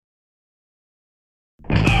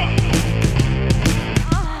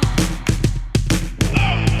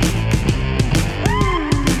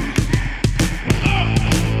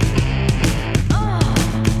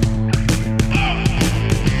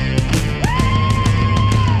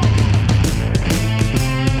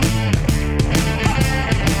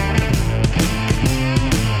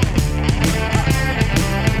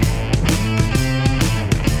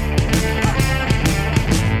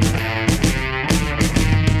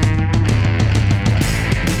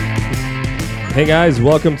Hey guys,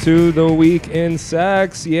 welcome to the Week in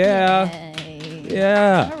Sex. Yeah. Yay.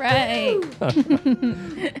 Yeah. All right.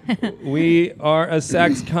 We are a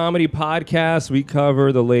sex comedy podcast. We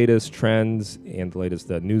cover the latest trends and the latest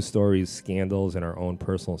news stories, scandals, and our own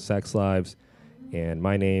personal sex lives. And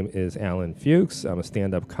my name is Allan Fuchs. I'm a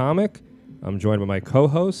stand-up comic. I'm joined by my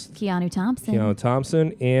co-host, Keanu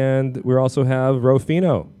Thompson. And we also have Ro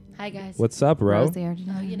Fino. Hi, guys. What's up, Ro? Rose there.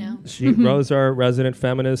 Oh, you know. Ro's our resident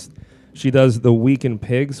feminist. She does the Week in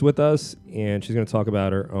Pigs with us, and she's going to talk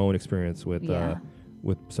about her own experience with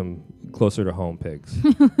some closer to home pigs.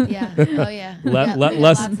 Yeah. Oh, yeah. Less,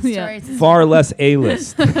 Lots of stories. far less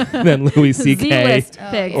A-list than Louis C.K. Z-list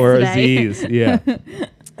Oh, pigs or today. Z's. Yeah.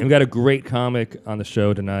 And we got a great comic on the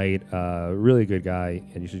show tonight. Really good guy,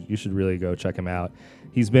 and you should really go check him out.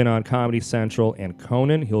 He's been on Comedy Central and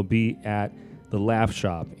Conan. He'll be at the Laugh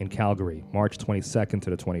Shop in Calgary, March 22nd to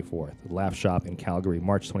the 24th. The Laugh Shop in Calgary,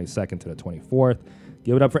 March 22nd to the 24th.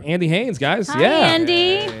 Give it up for Andy Haynes, guys. Hi, yeah.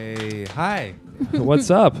 Andy. Hey, hi. What's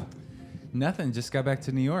up? Nothing. Just got back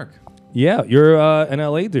to New York. Yeah, you're an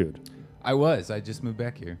LA dude. I just moved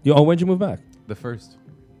back here. When'd you move back? The first.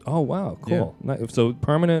 Oh, wow. Cool. So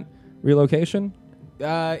permanent relocation?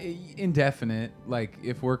 Indefinite. Like,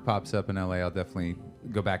 if work pops up in LA, I'll definitely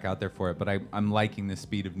go back out there for it. But I'm liking the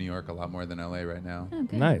speed of New York a lot more than LA right now.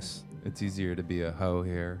 Okay. Nice. It's easier to be a hoe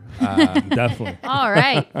here. Definitely. All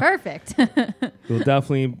right. Perfect. You'll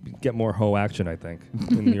definitely get more hoe action, I think,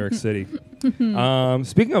 in New York City.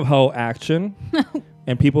 Speaking of hoe action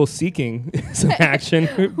and people seeking some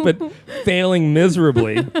action but failing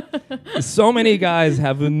miserably, so many guys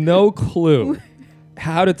have no clue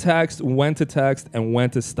how to text, when to text, and when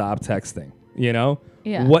to stop texting. You know?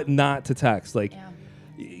 Yeah. What not to text. Like,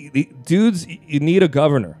 dudes, you need a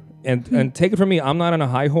governor. And take it from me, I'm not on a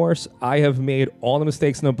high horse. I have made all the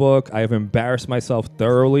mistakes in the book. I have embarrassed myself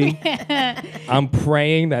thoroughly. I'm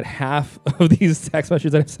praying that half of these text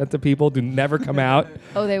messages that I've sent to people do never come out.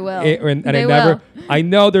 Oh, they will. They will. I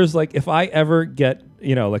know there's like, if I ever get,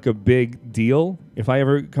 like a big deal, if I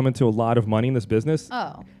ever come into a lot of money in this business,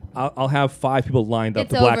 I'll have 5 people lined up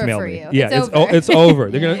It's to blackmail over for me. you. Yeah, It's over. it's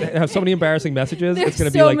over. They're gonna have so many embarrassing messages. There's it's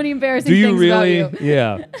gonna so be like, many embarrassing do you things really? about you.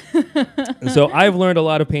 Yeah. And so I've learned a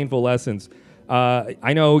lot of painful lessons.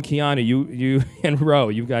 I know Keanu, you and Ro,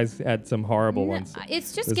 you guys had some horrible ones.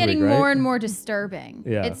 It's just this getting week, right? more and more disturbing.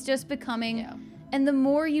 Yeah. It's just becoming, and the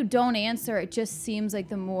more you don't answer, it just seems like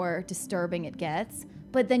the more disturbing it gets.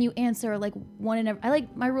 But then you answer like one in every.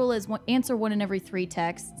 My rule is answer one in every 3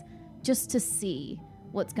 texts, just to see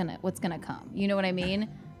what's gonna come. You know what I mean?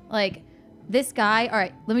 Like this guy. All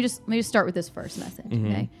right, let me just start with this first message.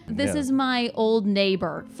 Okay, this is my old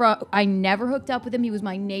neighbor. I never hooked up with him. He was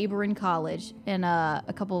my neighbor in college, and a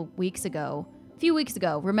few weeks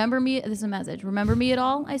ago. Remember me? This is a message. Remember me at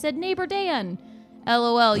all? I said, neighbor Dan.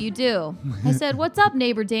 LOL, you do. I said, what's up,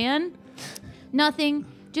 neighbor Dan? Nothing.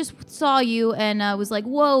 Just saw you and was like,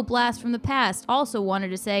 whoa, blast from the past. Also wanted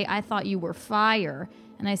to say, I thought you were fire.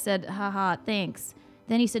 And I said, haha, thanks.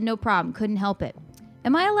 Then he said, no problem, couldn't help it.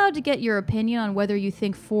 Am I allowed to get your opinion on whether you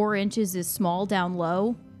think 4 inches is small down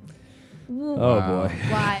low? Oh boy.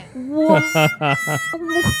 Why?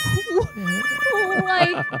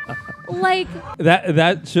 like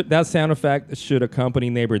that sound effect should accompany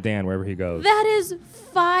neighbor Dan wherever he goes. that is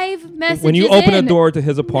 5 messages When you open a in. door to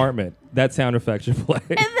his apartment, that sound effect should play.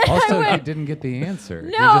 And then Also, I you went, didn't get the answer. No.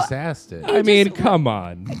 You just asked it. I mean, come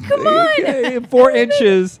on. Come on. 4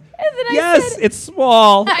 inches. and then I Yes, said, it's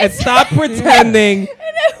small. I And stop pretending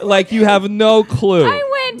like you have no clue.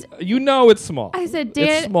 I went, You know it's small. I said, Dan,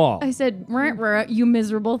 It's small. I said, you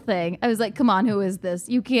miserable thing. I was like, come on, who is this?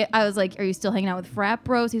 You can't. I was like, are you still hanging out with frat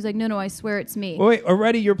bros? He's like, no, I swear it's me. Wait,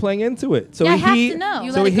 already you're playing into it. So Yeah, I have to know.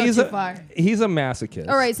 You So let it go he's too a far. he's a masochist.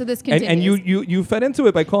 All right, so this And continues. you fed into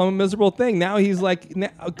it by calling him a miserable thing. Now he's like,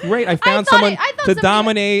 great, I found thought someone I thought to something-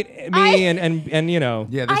 dominate me and you know.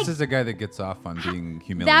 Yeah, this is a guy that gets off on being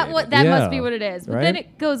humiliated. That Yeah. must be what it is. But then Right?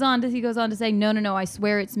 he goes on to say, no, I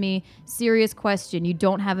swear it's me. Serious question. You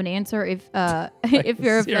don't have an answer if if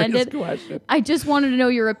you're Serious offended. question. I just wanted to know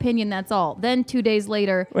your opinion. That's all. Then 2 days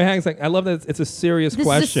later, Wait, hang on a second. I love that it's a serious this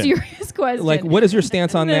question. is a serious question. Like, what is your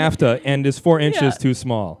stance on And then- NAFTA? And is 4 inches Yeah. too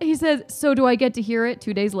small? He says, so do I get to hear it?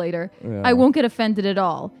 2 days later, Yeah. I won't get offended at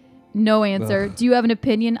all. No answer. Do you have an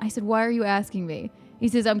opinion? I said, why are you asking me? He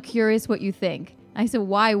says, I'm curious what you think. I said,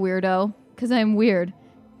 why, weirdo? Because I'm weird.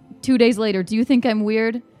 2 days later, do you think I'm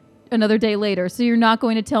weird? Another day later, so you're not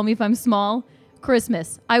going to tell me if I'm small?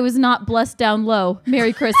 Christmas. I was not blessed down low.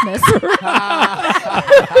 Merry Christmas.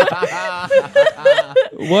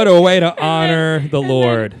 What a way to honor the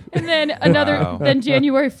Lord. And then another, Wow. then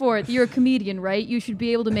January 4th, you're a comedian, right? You should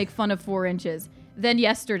be able to make fun of 4 inches. Then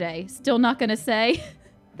yesterday, still not going to say.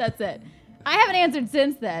 That's it. I haven't answered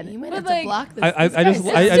since then. You might But, have like, to block this. I this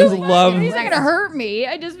guy's just so love- He's not going to hurt me.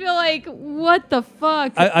 I just feel like, what the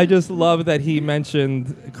fuck? I just love that he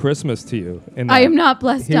mentioned Christmas to you. And I am not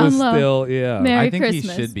blessed He down was low. still, yeah. Merry I think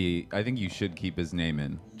Christmas. he should be. I think you should keep his name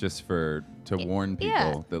in just to warn people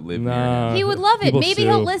Yeah. that live Nah. near He him. would love it. People Maybe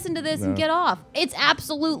he'll sue. listen to this and No. get off. It's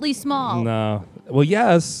absolutely small. No. Well,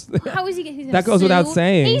 yes. How is he he's gonna That goes without sue?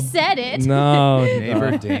 saying. He said it. No.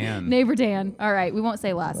 Neighbor Dan. Neighbor Dan. All right, we won't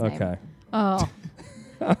say last name. Okay. Oh.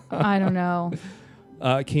 I don't know.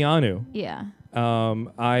 Keanu. Yeah.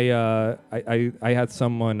 I had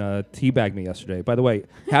someone teabag me yesterday. By the way,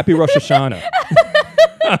 happy Rosh Hashanah.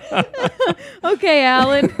 Okay,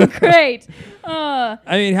 Allan. Great. I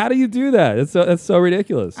mean, how do you do that? That's so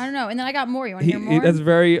ridiculous. I don't know. And then I got more. You want to hear more? That's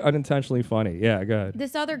very unintentionally funny. Yeah, go ahead.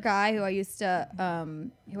 This other guy who I used to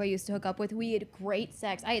hook up with, we had great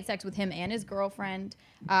sex. I had sex with him and his girlfriend.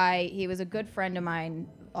 He was a good friend of mine.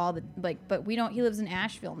 But we don't. He lives in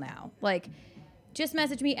Asheville now. Like, just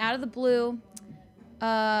messaged me out of the blue.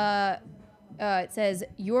 It says,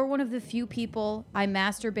 "You're one of the few people I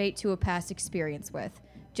masturbate to a past experience with.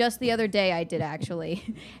 Just the other day I did,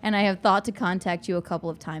 actually, and I have thought to contact you a couple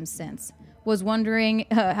of times since. Was wondering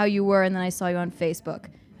how you were, and then I saw you on Facebook.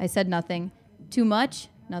 I said nothing. Too much?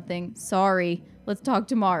 Nothing. Sorry. Let's talk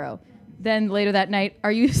tomorrow. Then later that night,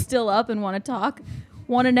 are you still up and want to talk?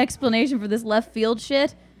 Want an explanation for this left field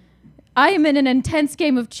shit? I am in an intense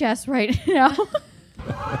game of chess right now."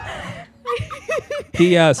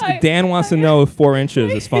 P.S. Dan wants to know if 4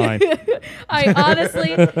 inches is fine. I honestly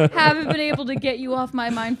haven't been able to get you off my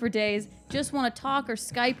mind for days. Just want to talk or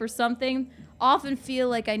Skype or something. Often feel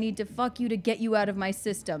like I need to fuck you to get you out of my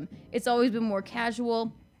system. It's always been more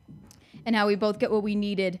casual and how we both get what we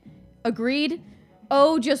needed. Agreed?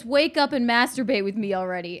 Oh, just wake up and masturbate with me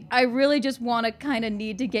already. I really just want to kind of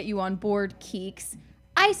need to get you on board, Keeks.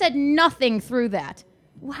 I said nothing through that.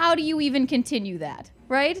 How do you even continue that,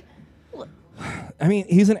 right? I mean,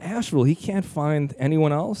 he's in Asheville. He can't find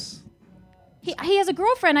anyone else. He has a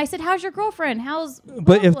girlfriend. I said, "How's your girlfriend? How's?"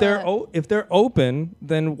 But if blah, they're blah." open,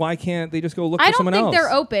 then why can't they just go look I for don't someone think else?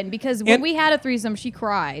 they're open because when And- we had a threesome, she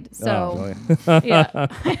cried. Oh, So really? yeah,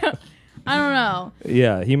 I don't know.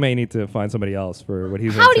 Yeah, he may need to find somebody else for what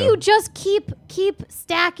he's How into. do you just keep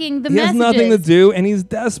stacking the He has messages? nothing to do, and he's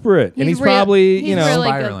desperate, and he's probably, he's you know,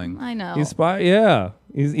 really good. spiraling. I know. Yeah,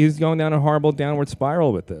 he's going down a horrible downward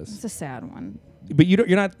spiral with this. It's a sad one. But you're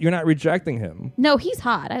not rejecting him, No, he's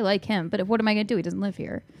hot. I like him, but what am I gonna do? He doesn't live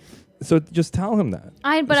here. so just tell him that. But so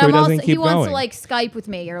I'm he doesn't also keep he wants going. to like Skype with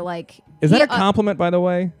me or like. Is that he- a compliment, by the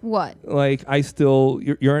way? What? Like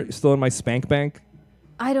you're still in my spank bank.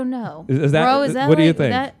 I don't know. Is that- Bro, is that what do you like-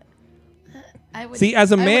 think? that- I would, See,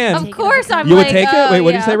 as a I wouldn't man- take of it as a course, I'm compliment. You would like, take it? oh, Wait,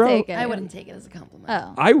 what did yeah, you say, I'll Ro? take it. I wouldn't take it as a compliment.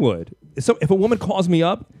 Oh. I would. So if a woman calls me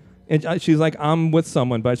up and she's like, "I'm with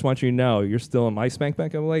someone, but I just want you to know you're still in my spank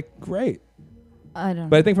bank," I'm like, "Great." I don't.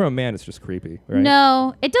 But I think from a man, it's just creepy, right?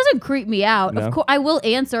 No, it doesn't creep me out. No? Of course, I will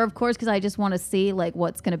answer, of course, because I just want to see like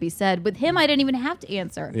what's going to be said. With him, I didn't even have to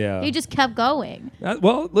answer. Yeah. He just kept going.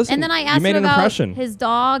 Well, listen. And then I you asked made him an about impression. his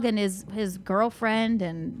dog and his girlfriend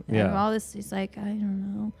and Yeah. all this. He's like, I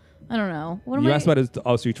don't know. What am You I? asked about his.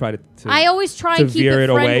 Oh, so you tried to. I always try to and keep veer it it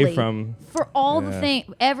away friendly. from. For all the Yeah.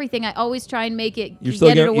 everything. I always try and make it You're still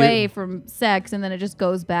get it gonna- away from sex, and then it just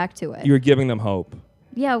goes back to it. You're giving them hope.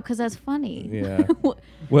 Yeah, because that's funny. Yeah. What-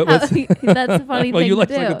 What's, that's a funny well, thing you to like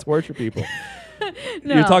do. to torture people.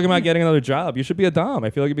 No, You're talking about getting another job. You should be a dom. I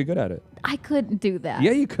feel like you'd be good at it. I couldn't do that.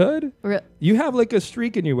 Yeah, you could. Re- You have like a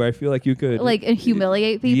streak in you where I feel like you could. like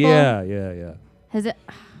humiliate people. Yeah. Has it?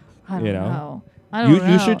 I don't You know? know. I don't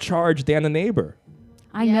know. You should charge Dan the neighbor,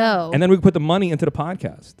 I know. and then we can put the money into the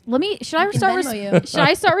podcast. Let me. Should I can start? Venmo you. Should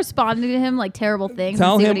I start responding to him like terrible things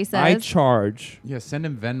Tell and see him what he I says? charge. Yeah, send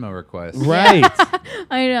him Venmo requests. Right.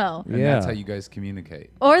 I know. And Yeah. that's how you guys communicate.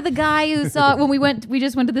 Or the guy who saw when we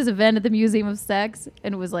just went to this event at the Museum of Sex,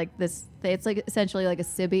 and it was like this. It's like essentially like a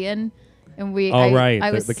Sibian, and we. Oh, right, I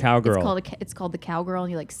the- was, the cowgirl. It's called the cowgirl,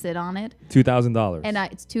 and you like sit on it. $2,000. And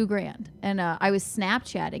it's $2,000. And I was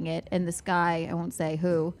Snapchatting it, and this guy, I won't say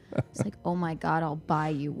who, was like, "Oh my God, I'll buy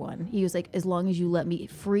you one." He was like, "As long as you let me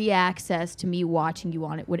free access to me watching you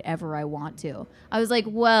on it whenever I want to." I was like,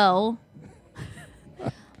 "Well,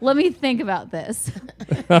 let me think about this.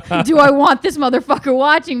 Do I want this motherfucker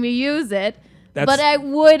watching me use it?" That's- But I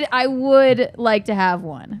would like to have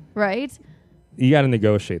one, right? You got to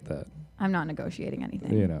negotiate that. I'm not negotiating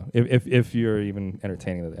anything. You know, if you're even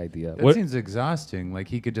entertaining the idea. That seems exhausting. Like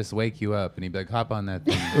he could just wake you up and he'd be like, hop on that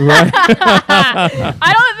thing. Right.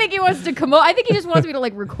 I don't think he wants to come. I think he just wants me to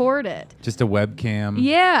like record it. Just a webcam.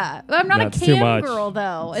 Yeah, I'm not That's a too cam much. girl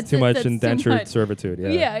though. It's too much that's too indentured much. servitude. Yeah.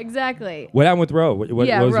 Yeah, exactly. What happened with Ro? What was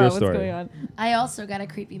yeah, your Ro, story? what's going on? I also got a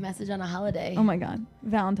creepy message on a holiday. Oh my God,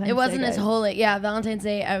 Valentine's Day. It wasn't as guys. holy. Yeah, Valentine's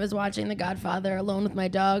Day. I was watching The Godfather alone with my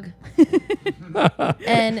dog,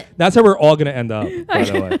 and That's how we're all gonna end up. By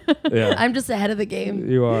the way. Yeah. I'm just ahead of the game.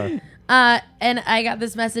 You are. And I got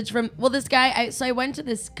this message from this guy. So I went to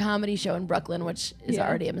this comedy show in Brooklyn, which is Yeah.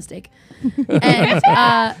 already a mistake. And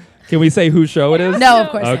Can we say whose show it is? no, of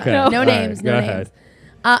course Okay. not. No All names. right, No go names. ahead.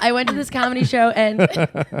 I went to this comedy show and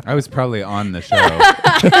I was probably on the show.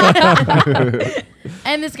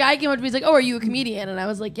 and this guy came up to me. He's like, "Oh, are you a comedian?" And I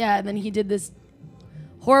was like, "Yeah." And then he did this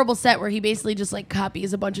horrible set where he basically just like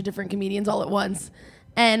copies a bunch of different comedians all at once.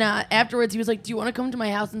 And afterwards, he was like, "Do you want to come to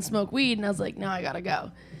my house and smoke weed?" And I was like, "No, I gotta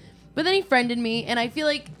go." But then he friended me, and I feel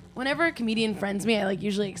like whenever a comedian friends me, I like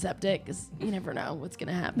usually accept it because you never know what's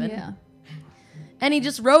gonna happen. Yeah. And he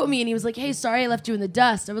just wrote me, and he was like, "Hey, sorry I left you in the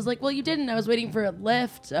dust." I was like, "Well, you didn't. I was waiting for a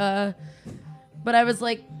lift." But I was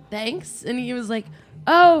like, "Thanks." And he was like,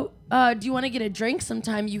 "Oh, do you want to get a drink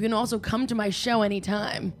sometime? You can also come to my show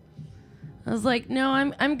anytime." I was like, "No,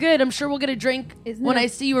 I'm good. I'm sure we'll get a drink when I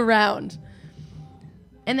see you around."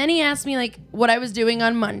 And then he asked me like what I was doing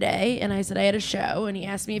on Monday, and I said I had a show, and he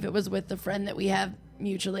asked me if it was with a friend that we have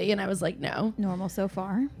mutually, and I was like, "No." Normal so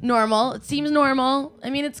far. Normal. It seems normal. I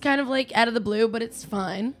mean, it's kind of like out of the blue, but it's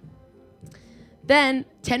fine. Then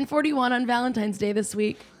 10:41 on Valentine's Day this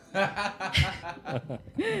week.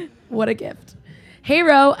 What a gift. "Hey,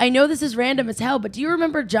 Ro, I know this is random as hell, but do you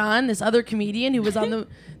remember John, this other comedian who was on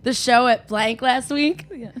the show at blank last week?"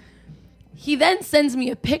 Yeah. He then sends me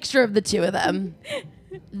a picture of the two of them.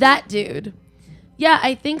 That dude. "Yeah,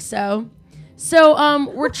 I think so. So,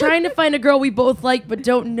 we're trying to find a girl we both like but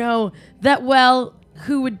don't know that well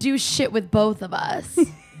who would do shit with both of us."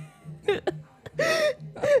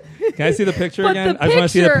 Can I see the picture But again? the I just want to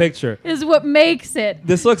see the picture picture. is what makes it.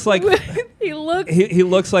 This looks like He looks. he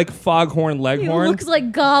looks like Foghorn He Leghorn looks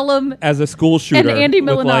like Gollum. as a school shooter. Andy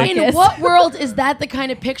with, like, Milonakis. In what world is that the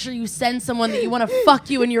kind of picture you send someone that you want to fuck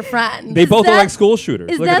you and your friend? they both that- look like school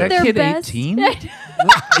shooters. Is Look that at their kid best? 18?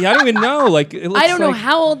 Yeah, I don't even know. Like it looks I don't know like-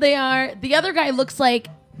 how old they are. The other guy looks like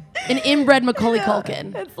an inbred Macaulay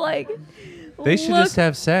Culkin. It's like. They should look- just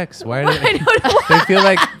have sex. Why do I don't know. they feel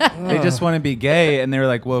like they just want to be gay? And they're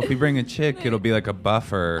like, well, if we bring a chick, it'll be like a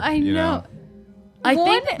buffer. I you know. I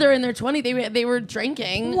One- think they're in their 20s. They were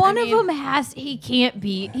drinking. One I of mean, them has. He can't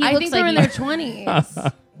be. He I looks think like they're in he-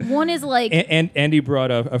 their 20s. One is like. And Andy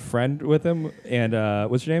brought a friend with him, and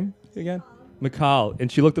what's your name again? McCall.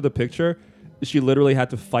 And she looked at the picture. She literally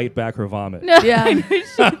had to fight back her vomit. Yeah.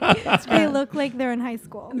 They look like they're in high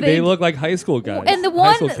school. They look like high school guys. And the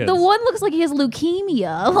High school one kids. looks like he has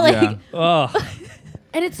leukemia. Like. Yeah. Ugh.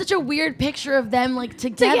 And it's such a weird picture of them like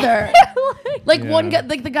together. Like one guy,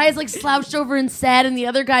 like the guy's like slouched over and sad, and the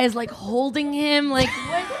other guy is like holding him. Like,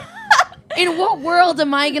 what? In what world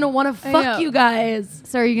am I gonna want to know. fuck you guys?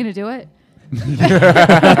 So are you gonna do it?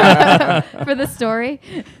 For the story?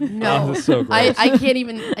 No, Oh, that's so gross. I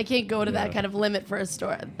can't go to that kind of limit for a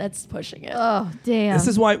store. That's pushing it. Oh damn. This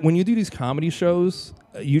is why when you do these comedy shows,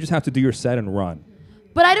 you just have to do your set and run.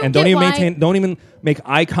 But I don't And get don't even make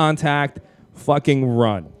eye contact. Fucking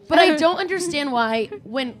run. But I don't understand why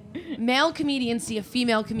when male comedians see a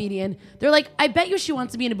female comedian, they're like, "I bet you she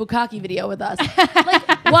wants to be in a bukkake video with us."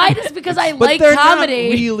 Like, why? Just because I But like they're comedy?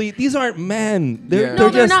 not really. These aren't men. They're, Yeah. No,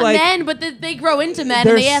 they're just not like, men, but they grow into men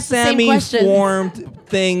They're and they ask the same questions. semi-formed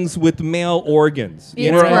things with male organs. You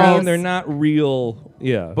It's know what I mean? gross. They're not real.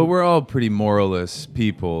 Yeah. But we're all pretty moralist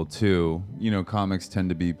people too. You know, comics tend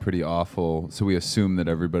to be pretty awful, so we assume that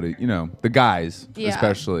everybody, you know, the guys Yeah.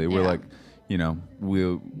 especially, we're Yeah. like, you know,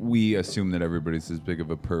 we assume that everybody's as big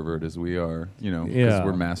of a pervert as we are, you know, because Yeah.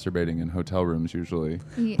 we're masturbating in hotel rooms usually.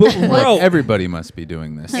 But Like, Ro, everybody must be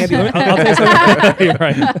doing this. Andy, I'll tell you something. You're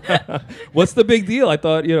right. What's the big deal? I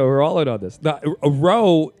thought, we're all in on this. Now,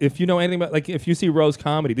 Ro, if you know anything about, like, if you see Ro's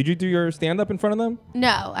comedy, did you do your stand-up in front of them?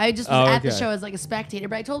 No, I just was Oh, at the okay. show as like a spectator,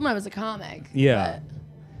 but I told him I was a comic. Yeah. but-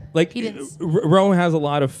 Like, He didn't Ro has a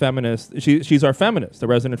lot of feminists. She's our feminist, the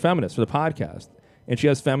resident feminist for the podcast. And she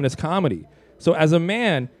has feminist comedy. So as a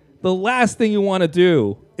man, the last thing you want to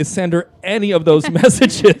do is send her any of those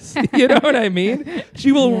messages. You know what I mean?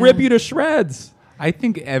 She will rip you to shreds. I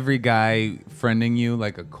think every guy friending you,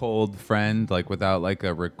 like a cold friend, like without like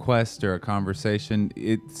a request or a conversation,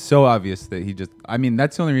 it's so obvious that he just, I mean,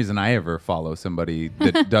 that's the only reason I ever follow somebody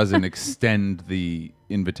that doesn't extend the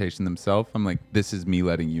invitation themselves. I'm like, this is me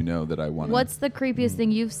letting you know that I want to. What's the creepiest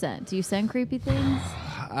thing you've sent? Do you send creepy things?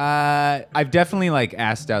 I've definitely like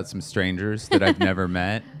asked out some strangers that I've never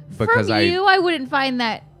met because From you, I wouldn't find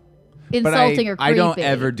that insulting or creepy. I don't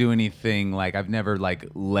ever do anything like I've never like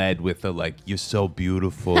led with the like you're so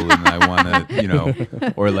beautiful and I want to, you know,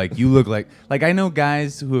 or like you look like I know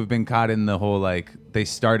guys who have been caught in the whole like they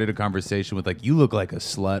started a conversation with like you look like a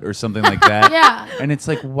slut or something like that. Yeah. And it's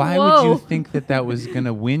like why would you think that was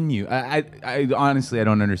gonna win you? I honestly I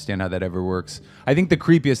don't understand how that ever works. I think the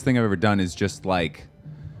creepiest thing I've ever done is just like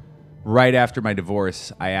right after my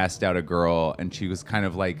divorce, I asked out a girl and she was kind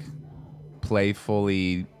of like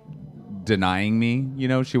playfully denying me, you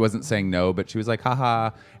know, she wasn't saying no, but she was like,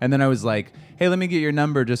 haha. And then I was like, hey, let me get your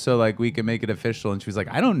number just so like we can make it official. And she was like,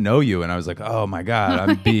 I don't know you. And I was like, oh my God,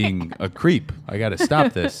 I'm being a creep. I got to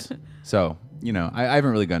stop this. So, you know, I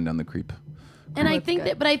haven't really gone down the creep. And I think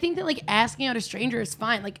that like asking out a stranger is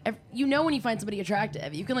fine. Like, you know, when you find somebody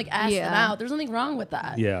attractive, you can like ask them out. There's nothing wrong with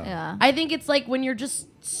that. Yeah. I think it's like when you're just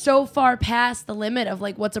so far past the limit of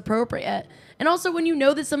like what's appropriate. And also when you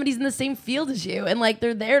know that somebody's in the same field as you and like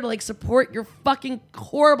they're there to like support your fucking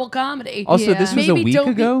horrible comedy. Also, this was a week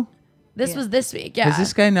ago? This was this week, yeah. Has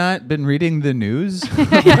this guy not been reading the news?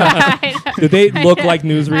 Did they look like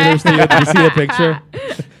newsreaders to you? Did you see the picture?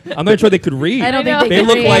 I'm not sure they could read. I don't think they could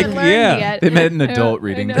look read. like They met in adult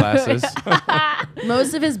reading classes.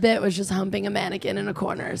 Most of his bit was just humping a mannequin in a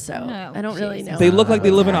corner, so I don't really know. They look like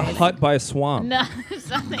they live in a hut by a swamp. No,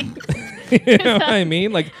 something. You know what I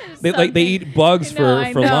mean? Like they eat bugs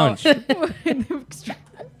for lunch.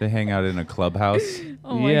 They hang out in a clubhouse.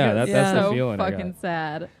 Oh my Yeah, God, that's the so feeling I fucking got.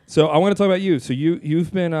 sad. So I want to talk about you. So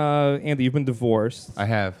you've been Andy, you've been divorced. I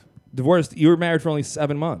have. Divorced. You were married for only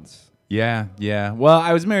 7 months. Yeah. Well,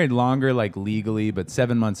 I was married longer, like legally, but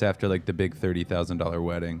 7 months after like the big $30,000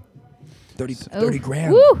 wedding. 30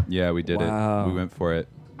 grand. Woo! Yeah, we did Wow. it. We went for it.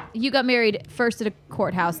 You got married first at a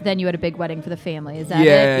courthouse, then you had a big wedding for the family. Is that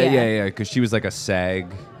Yeah, it? yeah. Because she was like a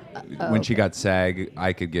SAG. When she got SAG,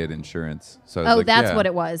 I could get insurance. So I was like, that's yeah, what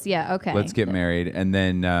it was. Yeah, okay. let's get married, and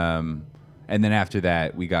then after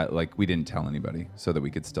that, we got like we didn't tell anybody so that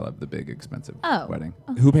we could still have the big expensive wedding.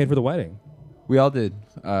 Who paid for the wedding? We all did.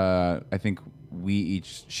 I think we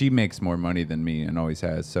each. She makes more money than me and always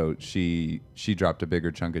has, so she dropped a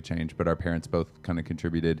bigger chunk of change. But our parents both kind of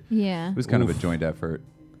contributed. Yeah. It was kind of a joint effort.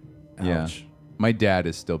 Yeah. Ouch. My dad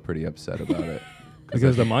is still pretty upset about it.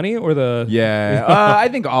 Because of the money or the... Yeah, I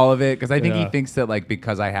think all of it, because I think he Yeah. thinks that like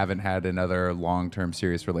because I haven't had another long-term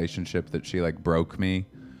serious relationship that she like broke me,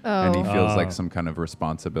 and he feels like some kind of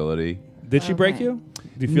responsibility. Did she break you?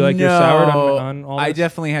 Do you feel like you're soured on all this? I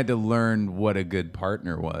definitely had to learn what a good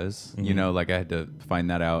partner was. You know, like I had to find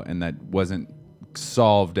that out, and that wasn't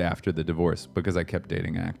solved after the divorce because I kept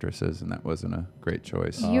dating actresses, and that wasn't a great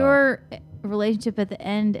choice. Your relationship at the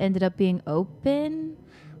end ended up being open?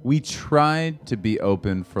 We tried to be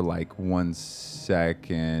open for like 1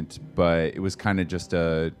 second, but it was kind of just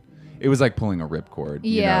it was like pulling a ripcord.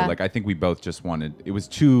 You know? Like I think we both just wanted, it was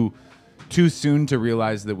too soon to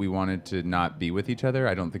realize that we wanted to not be with each other.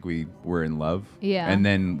 I don't think we were in love. Yeah. And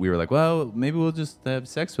then we were like, well, maybe we'll just have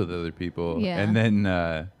sex with other people. Yeah. And then,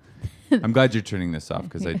 I'm glad you're turning this off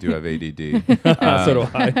because I do have ADD. So do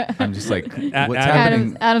I. I'm just like, what's Adam-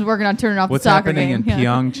 happening? Adam's working on turning off What's the soccer happening game. in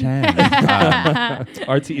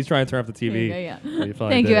Pyeongchang? RT, he's trying to turn off the TV. Yeah. You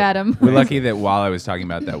finally Thank did you, it. Adam. We're lucky that while I was talking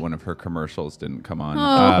about that, one of her commercials didn't come on.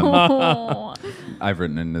 Oh. I've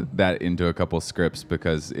written that into a couple scripts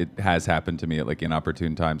because it has happened to me at like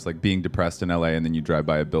inopportune times, like being depressed in LA and then you drive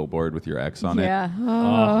by a billboard with your ex on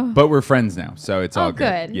it. But we're friends now, so it's all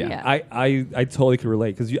good. Yeah. Yeah. I totally could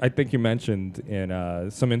relate because I think you mentioned in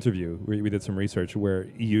some interview we did some research where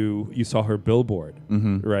you saw her billboard,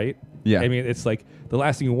 right? Yeah. I mean, it's like the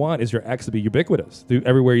last thing you want is your ex to be ubiquitous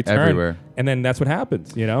everywhere you turn. Everywhere. And then that's what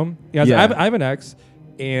happens, you know? Yeah. Yeah. I have an ex,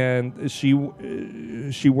 and she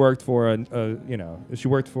worked for she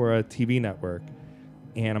worked for a TV network,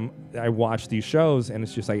 and I watch these shows, and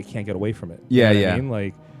it's just like I can't get away from it. Yeah, You know what yeah. I mean?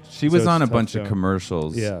 Like. She So was it's on a tough bunch to- of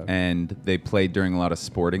commercials, Yeah. and they played during a lot of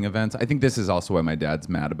sporting events. I think this is also why my dad's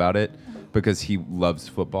mad about it, because he loves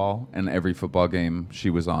football, and every football game she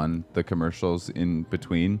was on the commercials in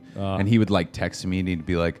between, and he would like text me, and he'd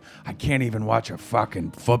be like, "I can't even watch a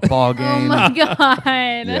fucking football Oh game." my God.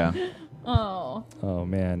 Yeah. Oh. Oh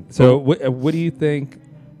man. So what do you think?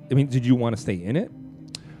 I mean, did you want to stay in it?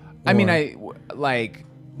 I mean, Or-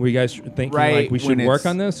 Were you guys thinking Right like we when should work it's-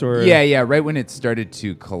 on this, or Yeah. Right when it started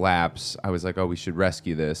to collapse, I was like, oh, we should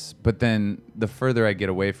rescue this. But then the further I get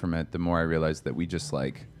away from it, the more I realized that we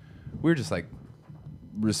were just like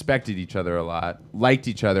respected each other a lot, liked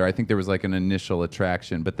each other. I think there was like an initial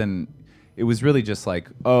attraction, but then it was really just like,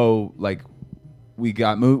 oh, like we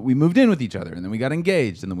moved in with each other, and then we got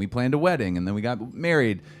engaged, and then we planned a wedding, and then we got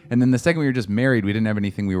married, and then the second we were just married, we didn't have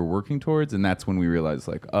anything we were working towards, and that's when we realized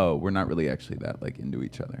like, oh, we're not really actually that like into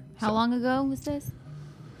each other. How long ago was this?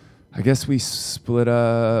 I guess we split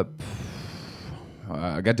up.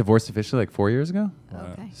 I got divorced officially like 4 years ago.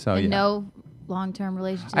 Okay. So, and yeah. no long-term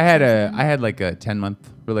relationship. I had like a 10-month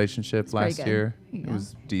relationship That's pretty last good. year. There you It go.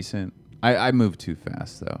 was decent. I moved too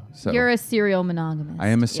fast though. So You're a serial monogamist. I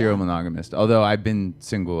am a serial Yeah. monogamist. Although I've been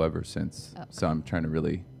single ever since. Okay. So I'm trying to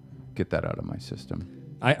really get that out of my system.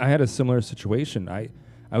 I had a similar situation. I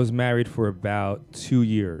was married for about 2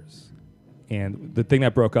 years, and the thing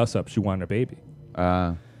that broke us up, she wanted a baby,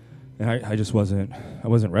 and I just wasn't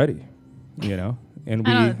ready, you know. And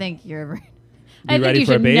we I don't think you're ever. be I think ready you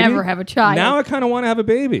for a should baby? never have a child. Now I kind of want to have a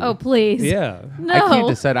baby. Oh please. Yeah. No. I can't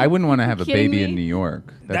decide. I wouldn't want to have a kidding baby me? in New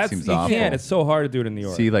York. That seems you awful. can't. It's so hard to do it in New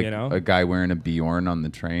York. See like you know? a guy wearing a Bjorn on the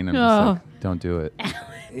train. I'm Oh. just like, don't do it.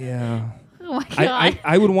 Yeah. Oh my god.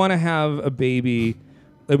 I would want to have a baby.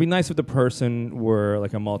 It'd be nice if the person were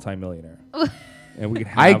like a multimillionaire. And we could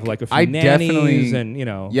have like a few nannies and, you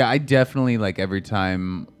know. Yeah, I definitely, like, every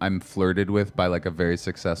time I'm flirted with by, like, a very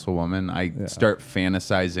successful woman, I start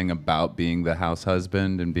fantasizing about being the house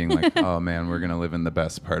husband and being like, oh, man, we're going to live in the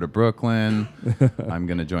best part of Brooklyn. I'm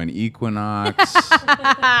going to join Equinox.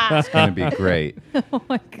 It's going to be great. Oh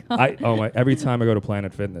my god. Every time I go to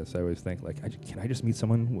Planet Fitness, I always think, like, can I just meet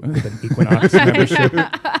someone with an Equinox membership?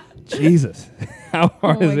 Jesus. How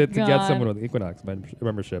hard Oh is my it to get God. someone with an Equinox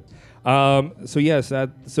membership? So yes,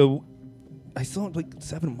 so I still have like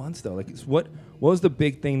 7 months though. Like, what was the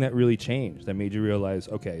big thing that really changed that made you realize,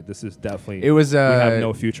 okay, this is definitely It was, we have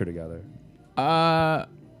no future together?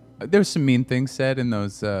 There was some mean things said in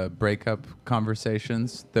those breakup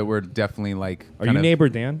conversations that were definitely, like, Are kind you of- neighbor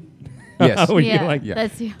Dan? Yes. Were you Yeah, like,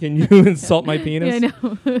 that's you. can you insult my penis? Yeah,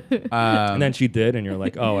 I know. And then she did, and you're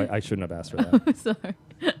like, oh, I shouldn't have asked for that. Sorry.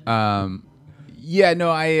 Yeah,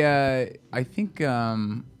 no, I think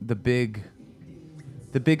the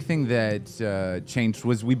big thing that changed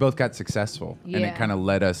was we both got successful, and Yeah. it kind of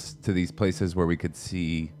led us to these places where we could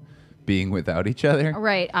see being without each other.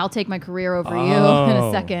 Right. I'll take my career over you in Oh.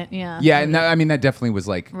 a second. Yeah. Yeah, and I mean that definitely was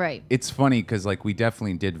like. Right. It's funny because like we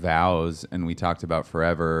definitely did vows and we talked about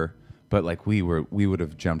forever, but like we would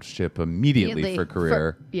have jumped ship immediately for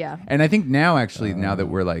career. yeah. And I think now actually now that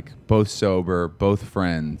we're like both sober, both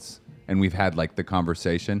friends, and we've had like the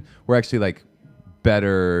conversation, we're actually like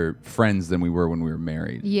better friends than we were when we were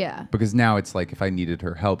married. Yeah. Because now it's like if I needed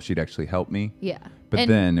her help, she'd actually help me. Yeah. But And-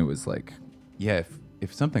 then it was like, yeah,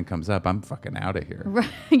 if something comes up, I'm fucking out of here. Right.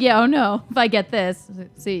 Yeah. Oh no. If I get this,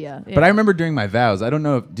 see ya. Yeah. But I remember during my vows, I don't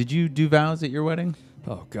know did you do vows at your wedding?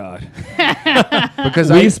 Oh God.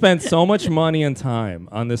 Because We spent so much money and time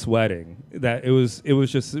on this wedding that it was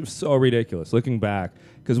just so ridiculous looking back,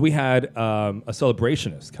 because we had a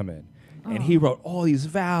celebrationist come in. And he wrote all these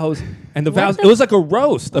vows, and the vows. It was like a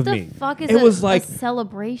roast of what me. the fuck is it was like a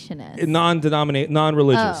celebrationist?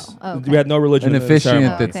 non-religious. Oh, okay. We had no religion. an in the officiant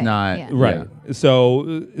ceremony. that's Okay, not yeah. Right.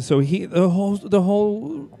 So he the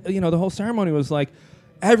whole ceremony was like,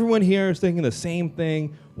 everyone here is thinking the same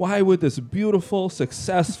thing. Why would this beautiful,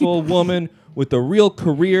 successful woman with a real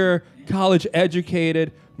career, college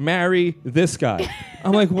educated, marry this guy?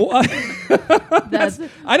 I'm like, what? That's,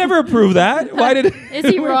 I never approved that. Why did? is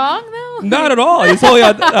he wrong though? Not at all. He's totally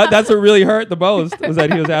that's what really hurt the most, was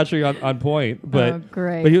that he was actually on point. But Oh,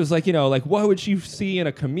 great. But he was like, like, what would she see in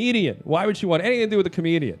a comedian? Why would she want anything to do with a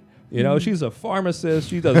comedian? She's a pharmacist.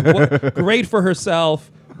 She does great for herself.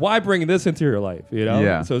 Why bring this into your life?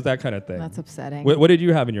 Yeah. So it's that kind of thing. That's upsetting. What did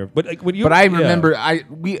you have in your? But like, when you. But I yeah. remember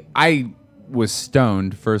I was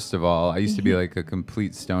stoned, first of all. I used to be like a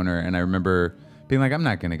complete stoner, and I remember being like, I'm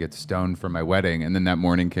not going to get stoned for my wedding. And then that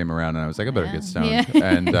morning came around, and I was like, I better get stoned. Yeah.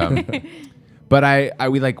 And but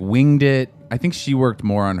we like winged it. I think she worked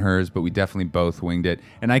more on hers, but we definitely both winged it.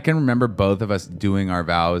 And I can remember both of us doing our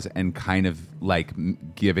vows and kind of like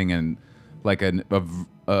giving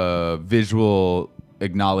a visual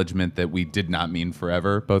acknowledgement that we did not mean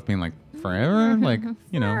forever. Both being like, forever? Like,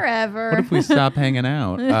 Forever. what if we stop hanging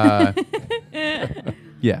out?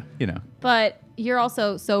 Yeah, But you're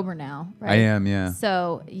also sober now, right? I am, yeah.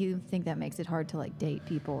 So you think that makes it hard to like date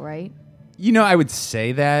people, right? I would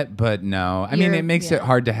say that, but no. I mean, You're- it makes it yeah.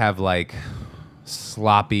 hard to have like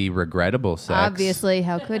sloppy, regrettable sex. Obviously,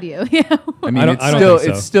 how could you? Yeah. I mean, I don't think so.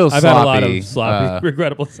 it's still I've sloppy. had a lot of sloppy,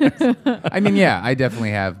 regrettable sex. I mean, yeah, I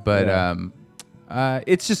definitely have, but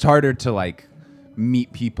it's just harder to like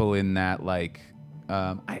meet people in that like.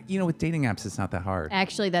 With dating apps, it's not that hard.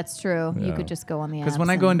 Actually, that's true. You Yeah. could just go on the apps. Because when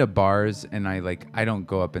I go into bars and I don't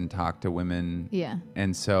go up and talk to women. Yeah.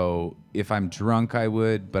 And so if I'm drunk, I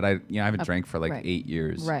would, but I haven't drank for like right. 8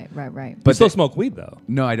 years. Right. But But still smoke weed though.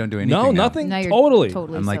 No, I don't do anything. No, now. nothing. Now you're Totally.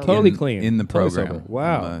 totally I'm like sober. Totally clean. in the Totally program. sober.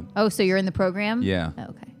 Wow. I'm Oh, so you're in the program? Yeah. Oh,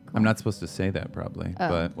 okay. Cool. I'm not supposed to say that probably,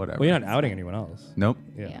 but whatever. Well, you're not outing anyone else. Nope.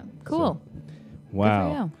 Yeah. Cool. Wow.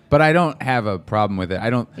 Good for you. But I don't have a problem with it.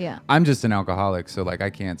 Yeah. I'm just an alcoholic, so like I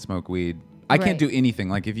can't smoke weed. I can't Right. do anything.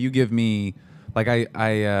 Like if you give me, like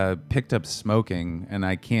I picked up smoking and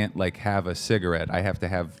I can't like have a cigarette. I have to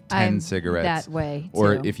have 10 I'm cigarettes. that way,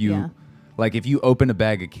 Or too. if you, Yeah. like if you open a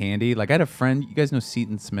bag of candy. Like I had a friend. You guys know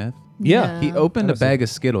Seton Smith? Yeah. He opened a bag of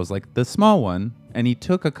Skittles, like the small one, and he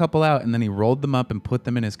took a couple out and then he rolled them up and put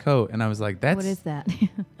them in his coat. And I was like, "That's What is that?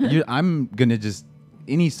 I'm gonna just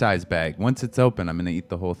any size bag. Once it's open, I'm gonna eat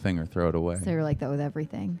the whole thing or throw it away." So you're like that with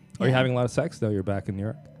everything. Are you having a lot of sex though? You're back in New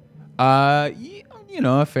York.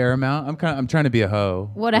 A fair amount. I'm trying to be a hoe.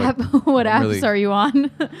 What Like, app? What I'm apps really- are you on?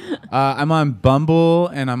 I'm on Bumble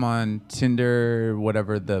and I'm on Tinder,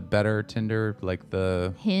 whatever the better Tinder, like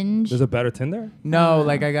the. Hinge. There's a better Tinder. No,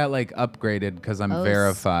 like I got like upgraded because I'm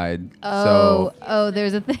verified. Oh, So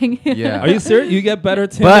there's a thing. yeah. Are you serious? You get better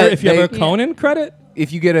Tinder But if you have a they- Conan credit?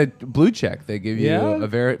 if you get a blue check, they give you Yeah? a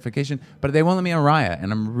verification, but they won't let me on Raya,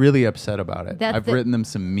 and I'm really upset about it. That's I've the- written them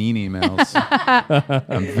some mean emails.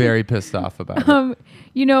 I'm very pissed off about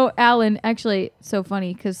it. Allan, actually, so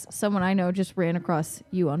funny because someone I know just ran across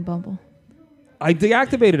you on Bumble. I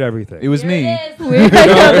deactivated everything. It was me.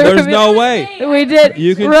 There's no way. We did.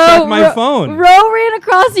 You can check my phone. Ro ran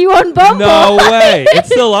across you on Bumble. No way. It's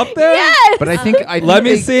still up there? Yes. But I think Let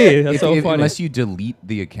me see. That's so funny. Unless you delete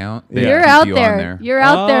the account, they You're keep out you there. on there. You're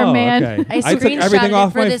out there, man. Okay. I took everything screenshotted off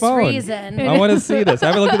it for my this phone. reason. I want to see this. I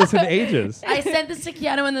haven't looked at this in ages. I sent this to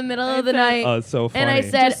Keanu in the middle of the night. Oh, it's so funny. And I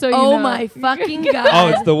said, Just so you "Oh know. my fucking god!" Oh,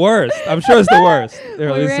 it's the worst. I'm sure it's the worst. Here,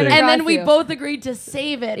 let me ran see. across- and then we you. both agreed to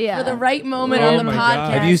save it Yeah. for the right moment Oh on the my podcast.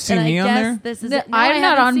 God. Have you seen and me I on guess there? This is No, it. No, I'm I not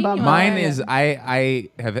haven't on seen you Bumble. Mine there. is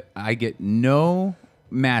I get no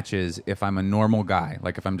matches if I'm a normal guy.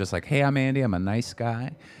 Like if I'm just like, hey, I'm Andy, I'm a nice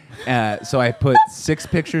guy. So I put 6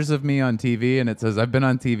 pictures of me on TV, and it says I've been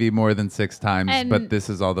on TV more than 6 times, And- but this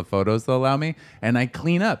is all the photos they'll allow me, and I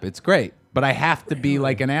clean up. It's great, but I have to be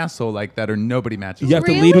like an asshole like that, or nobody matches. You have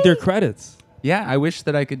to lead with your credits. Yeah, I wish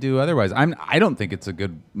that I could do otherwise. I don't think it's a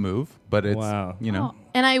good move, but it's Wow.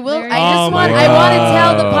 And I will. Very I Oh just my want. I want to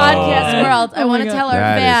tell the God. podcast world. I Oh want my to God. tell our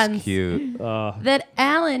that fans is cute. that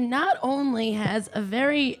Allan not only has a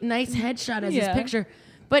very nice headshot as his Yeah. picture,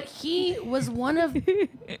 but he was one of.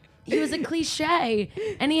 He was a cliche,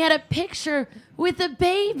 and he had a picture with a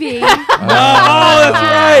baby. Oh, that's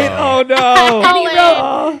right. Oh, no. And he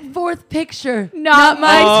wrote, 4th picture, Not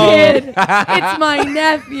my Oh. kid. It's my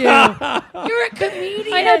nephew. You're a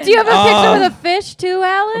comedian. I know. Do you have a picture with a fish too,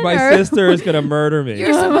 Allan? My or- sister is going to murder me.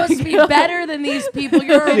 You're supposed to be better than these people.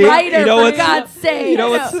 You're a You- writer, you know for what's- God's sake. You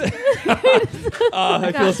know what's...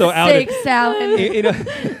 I feel so outed. Sake, Allan. You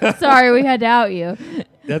know, Sorry, we had to out you.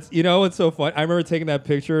 what's so funny? I remember taking that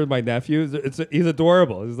picture of my nephew. He's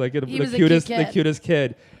adorable. He's like He was the a cute cutest, kid. the cutest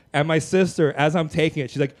kid. And my sister, as I'm taking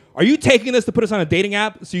it, she's like, "Are you taking this to put us on a dating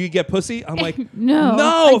app so you get pussy?" I'm like, No,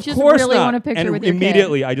 no, I of just course really not." want a picture and with your kid.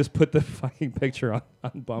 immediately, I just put the fucking picture on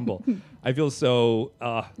Bumble. I feel so.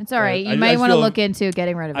 It's all right. I You might want to feel- look into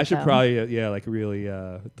getting rid of it. I should though. probably,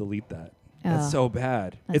 really delete that. Oh. That's so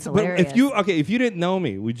bad. That's But if you didn't know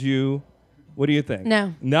me, would you? What do you think?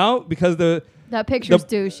 No, because That picture's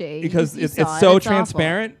douchey. because You it's saw it. so awful.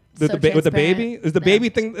 transparent. So With the baby, transparent. is the No. baby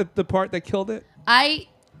thing the part that killed it? I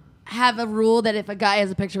have a rule that if a guy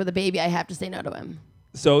has a picture with a baby, I have to say no to him.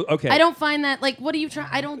 So okay, I don't find that, like, what are you trying?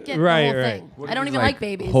 I don't get Right, the whole right. thing. I don't even like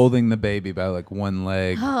babies. Holding the baby by like one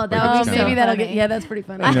leg. Oh, Like, that would it's be, kinda- maybe that'll funny. get, yeah, that's pretty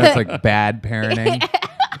funny. it's like bad parenting.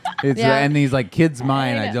 It's Yeah. and he's like, kid's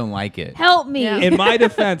mine. I I know. don't like it. Help me. Yeah. in my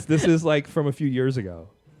defense, this is like from a few years ago.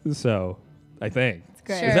 So I think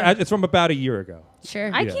great. Sure. it's from about a year ago.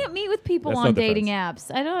 Sure. I Yeah. can't meet with people That's on no dating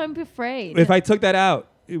apps. I'm afraid. If I took that out,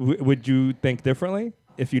 would you think differently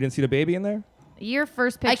if you didn't see the baby in there? Your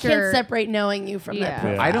first I picture. can't separate knowing you from Yeah. that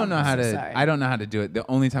profile. Yeah. I don't know how I'm so to. sorry. I don't know how to do it. The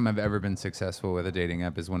only time I've ever been successful with a dating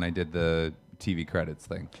app is when I did the TV credits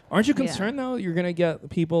thing. Aren't you concerned though? You're gonna get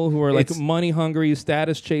people who are like It's- money hungry,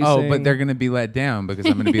 status chasing. Oh, but they're gonna be let down because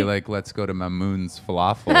I'm gonna be like, let's go to Mamoon's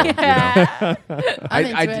Falafel. You know? I'm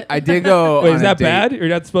into it. I did go. Wait, on is a that date. bad? You're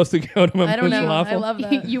not supposed to go to I don't Mamoon's know. Falafel? I love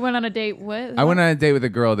that. You went on a date with? I went on a date with a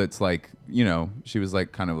girl that's like, you know, she was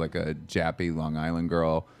like kind of like a jappy Long Island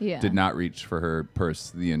girl. Yeah. Did not reach for her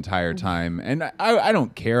purse the entire time. And I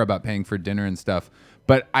don't care about paying for dinner and stuff.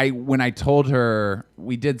 But when I told her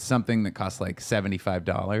we did something that cost like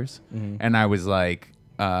 $75, and I was like,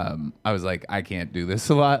 I can't do this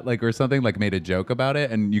a lot, like, or something, like made a joke about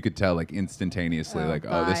it. And you could tell like instantaneously, this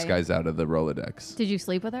bye. guy's out of the Rolodex. Did you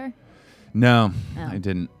sleep with her? No, Oh. I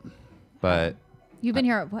didn't. But You've been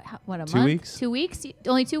here what a 2 month? weeks? 2 weeks?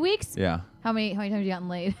 Only 2 weeks? yeah, How many times have you gotten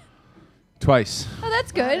laid? twice. Oh,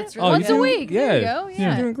 that's good. that's really Once good. a week. Yeah, There you go. You're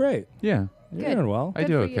Yeah. doing great. Yeah, You're Good. doing well. I Good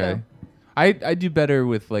do for okay. you. I do better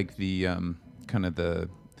with like the kind of the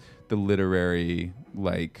literary,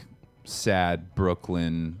 like sad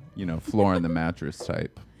Brooklyn, you know, floor in the mattress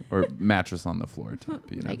type, or mattress on the floor type.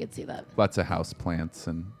 You know, I could see that. lots of house plants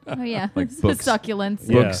and Oh yeah. Like books. Succulents.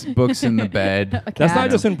 Yeah. books in the bed. A That's cat. not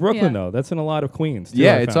just in Brooklyn Yeah. though. That's in a lot of Queens. too,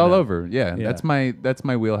 Yeah, I it's found all out. over. Yeah, Yeah. that's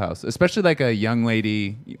my wheelhouse. Especially like a young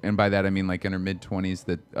lady, and by that I mean like in her mid-20s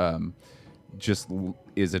that just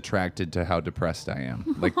is attracted to how depressed I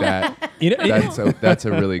am. Like that. You know, That's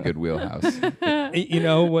a really good wheelhouse. you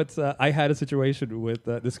know what's? I had a situation with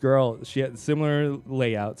this girl. She had similar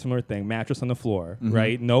layout, similar thing, mattress on the floor,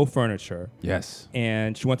 right? No furniture. Yes.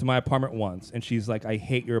 And she went to my apartment once, and she's like, "I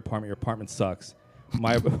hate your apartment. Your apartment sucks.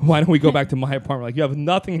 Why don't we go back to my apartment? Like, you have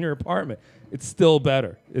nothing in your apartment. It's still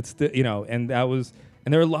better. It's still, you know." And that was,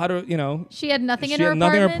 and there are a lot of, you know, She had nothing she in her had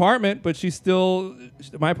nothing in her apartment. apartment, but she still.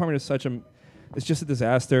 My apartment is such a. It's just a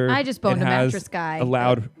disaster. I just boned It a has mattress guy. A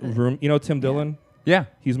loud room. You know Tim Dillon? Yeah.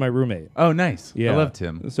 He's my roommate. Oh, nice. Yeah, I love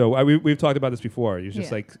Tim. So we've talked about this before. He's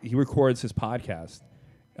just Yeah. like, he records his podcast.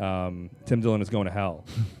 Tim Dillon is going to hell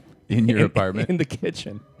In your apartment. in the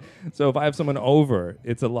kitchen. So if I have someone over,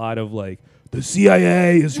 it's a lot of like, the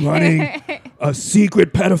CIA is running a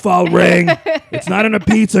secret pedophile ring. It's not in a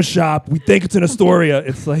pizza shop. We think it's in Astoria.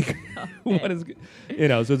 It's like, what is, you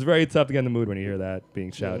know? So it's very tough to get in the mood when you hear that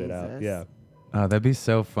being shouted out. Jesus. Yeah. Oh, that'd be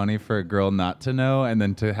so funny for a girl not to know and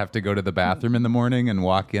then to have to go to the bathroom in the morning and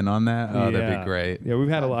walk in on that. Oh, that'd be great. Yeah, we've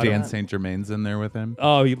had a lot Dan of. St. Germain's in there with him.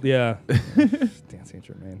 Oh yeah, Dan St.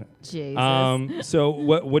 Germain. Jesus. So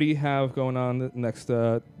what do you have going on next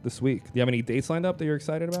this week? Do you have any dates lined up that you're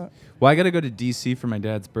excited about? Well, I got to go to D.C. for my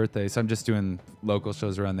dad's birthday, so I'm just doing local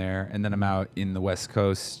shows around there. And then I'm out in the West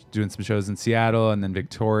Coast doing some shows in Seattle and then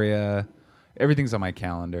Victoria. Everything's on my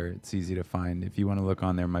calendar. It's easy to find. If you want to look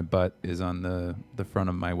on there, my butt is on the front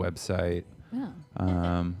of my website.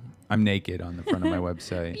 Oh. I'm naked on the front of my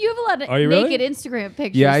website. You have a lot of Are you really? naked Instagram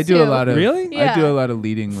pictures. Yeah, I do too. a lot of. Really? Yeah. I do a lot of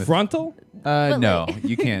leading with. Frontal? No,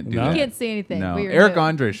 you can't do No? that. You can't see anything. No. Weird. Eric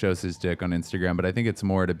Andre shows his dick on Instagram, but I think it's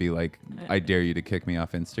more to be like, I dare you to kick me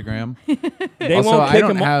off Instagram. They Also, won't I kick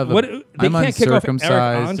don't him have. off. They I'm can't kick off Eric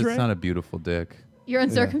uncircumcised. Andre? It's not a beautiful dick. You're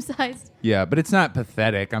uncircumcised. Yeah, but it's not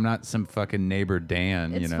pathetic. I'm not some fucking neighbor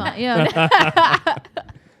Dan. It's you know. fine. Yeah.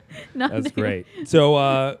 No, That's great.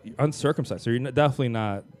 So uncircumcised. So you're definitely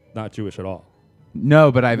not Jewish at all.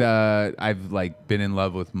 No, but I've like been in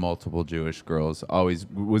love with multiple Jewish girls. Always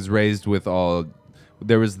was raised with all.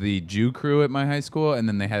 There was the Jew crew at my high school, and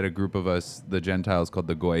then they had a group of us, the Gentiles, called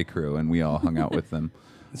the Goy crew, and we all hung out with them.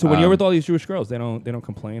 So when you're with all these Jewish girls, they don't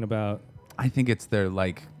complain about. I think it's their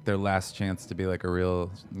last chance to be like a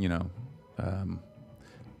real,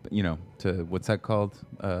 to what's that called?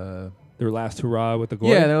 Their last hurrah with the goy?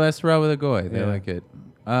 Yeah, their last hurrah with a Goy. They Yeah. like it.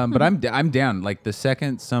 But I'm down. Like the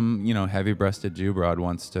second some heavy-breasted Jew broad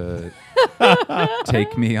wants to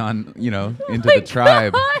take me on into the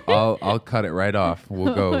tribe, I'll cut it right off.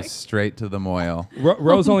 We'll go straight to the moil.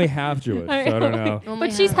 Rose only half Jewish, so I don't know. Only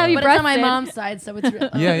But she's half. heavy But it's on my breasted. mom's side, so it's real.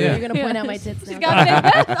 Yeah, yeah. You're gonna point out my tits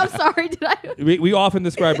now. I'm sorry. Did I? We often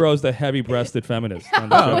describe Rose the heavy-breasted feminist on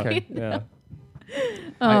the show. okay. Yeah.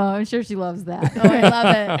 Oh, I'm sure she loves that. Oh, I love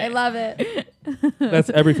it. I love it. That's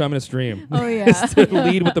every feminist dream. Oh yeah. is to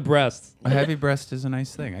lead with the breasts. A heavy breast is a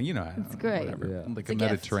nice thing. It's great. Whatever. Yeah. Like It's a a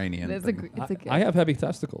gift. Mediterranean. It's a, thing. gr- it's a good. I have heavy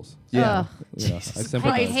testicles. Yeah. Ugh. Yeah, I I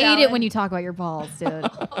sympathize. hate it when you talk about your balls, dude.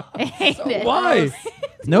 I hate it. Why?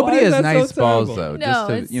 Nobody Why is has that so nice balls terrible? though. No, just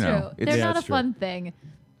to, it's true. it's They're Yeah, not a it's true. fun thing.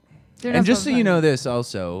 They're and not just so fun you fun. know this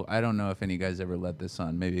also, I don't know if any guys ever let this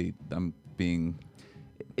on. Maybe I'm being.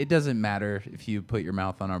 It doesn't matter if you put your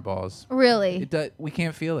mouth on our balls. Really? We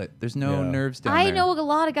can't feel it. There's no Yeah. nerves down I there. know a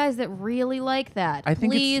lot of guys that really like that. I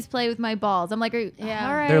think it's- Please play with my balls. I'm like, Yeah.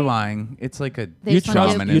 all right. They're lying. It's like a They You just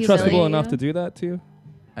wanna trust give you you trust the- people enough to do that too?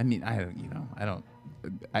 I mean,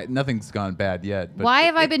 nothing's gone bad yet. But Why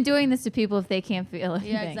have I been doing this to people if they can't feel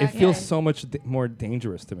anything? Yeah, It exactly. feels so much more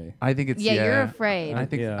dangerous to me. I think it's Yeah, you're afraid. I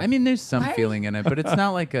think. Yeah. I mean, there's some feeling in it, but it's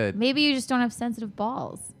not like a. Maybe you just don't have sensitive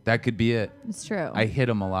balls. That could be it. It's true. I hit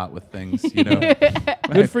them a lot with things, you know.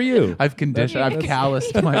 Good for you. I've conditioned. I've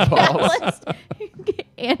calloused my balls. Calloused.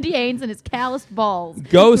 Andy Haynes and his calloused balls.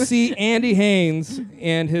 Go see Andy Haynes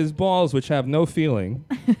and his balls, which have no feeling.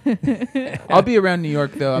 I'll be around New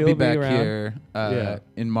York though. I'll You'll be be back around. here Yeah.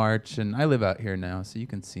 in March, and I live out here now, so you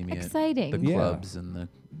can see me Exciting. at the Yeah. clubs and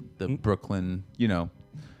the Brooklyn,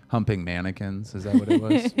 humping mannequins. Is that what it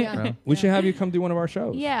was? Yeah. Bro? We should have you come do one of our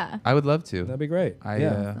shows. Yeah. I would love to. That'd be great.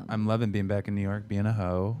 I'm loving being back in New York, being a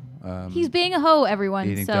hoe. He's being a hoe, everyone.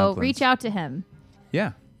 Eating So dumplings. reach out to him.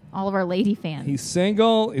 Yeah. All of our lady fans. He's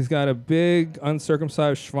single. He's got a big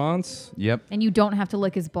uncircumcised schwanz, Yep. and you don't have to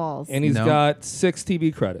lick his balls. and he's No. got 6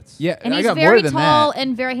 TV credits. Yeah. And I he's got very more than tall that.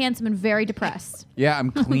 and very handsome and very depressed. Yeah,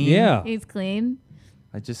 I'm clean. Yeah. He's clean.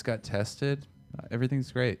 I just got tested.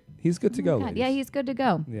 Everything's great. He's good to go. God, ladies. yeah, he's good to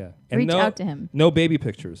go. Yeah. Reach no, out to him. No baby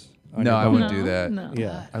pictures. on No, your I bum. wouldn't do that. No.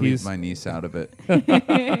 Yeah. I leave my niece out of it.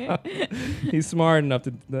 He's smart enough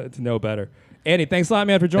to know better. Andy, thanks a lot,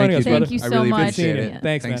 man, for joining us, Thank brother. Thank you I so really much. appreciate Seeing you. it.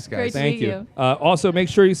 Thanks, Thanks, man. guys. Great to Thank meet you. Also, make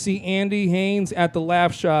sure you see Andy Haynes at the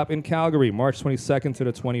Laugh Shop in Calgary, March 22nd to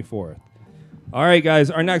the 24th. All right,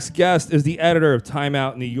 guys. Our next guest is the editor of Time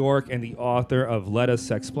Out New York and the author of Let Us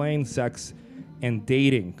Sexplain, Sex and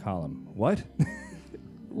Dating column. What?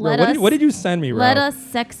 Let Bro, us, what did you send me, Ro? Let us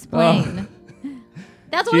sexplain.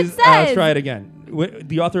 That's what it Jeez, says. let's try it again.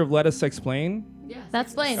 The author of Let Us Sexplain?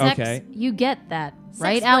 That's Explain. sex. Okay. You get that,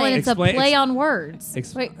 right, Sexplain. Allan? It's Explain- a play on words.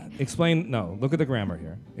 Wait, Explain. No, look at the grammar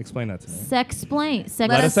here. Explain that to me. sexplain.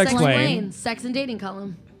 Let us explain. explain. Sex and dating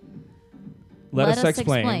column. Let us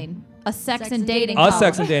explain. A sex Sex and and dating dating. A column.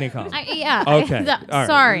 sex and dating column. Yeah. Okay. All All right.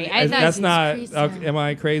 Sorry. That's not. crazy. Okay, am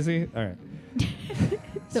I crazy? All right.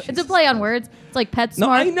 So it's a play on words. It's like PetSmart. No,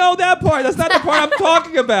 I know that part. That's not the part I'm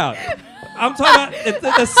talking about. I'm talking about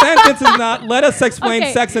the sentence is not let us explain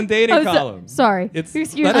Okay. sex and dating Oh, column. sorry. It's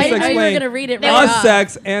Excuse let me. us I know you were explain gonna read it There right was- us off.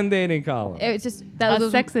 sex and dating column. It's just that A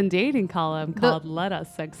was sex and dating column called Let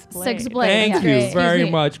Us Explain. Sexplain. Thank Yeah. you Excuse very me.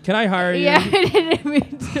 much. Can I hire you? Yeah, I didn't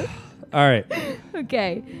mean to. All right.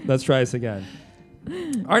 Okay. Let's try this again.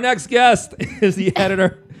 Our next guest is the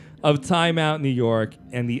editor of Time Out New York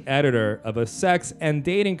and the editor of a sex and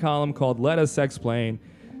dating column called Let Us Explain.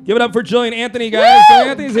 Give it up for Jillian Anthony, guys. Jillian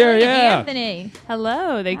Anthony's here. Yeah. Anthony.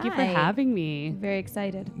 Hello, thank you for Hi. having me. Very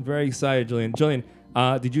excited. Very excited, Jillian.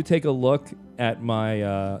 Jillian, did you take a look at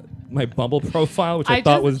my my Bumble profile, which I I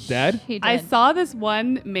thought just- was dead? He did. I saw this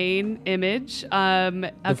one main image.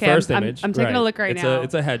 The Okay, first I'm, image. I'm taking a look right it's now.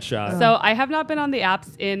 It's a headshot. So I have not been on the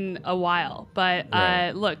apps in a while, but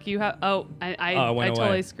Right. look, you have. Oh, I Oh, it went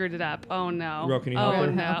totally away. scred it up. Oh no. Ro, can you oh help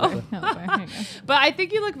her? no. No. But I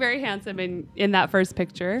think you look very handsome in that first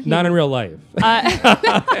picture. Not in real life.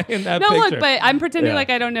 In that No, picture. look, but I'm pretending Yeah. like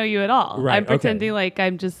I don't know you at all. Right, I'm okay. pretending like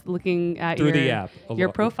I'm just looking at Through your, the app. your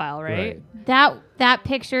profile, right? That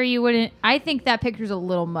picture you wouldn't. I think that picture's a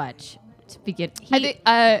little much to begin. I think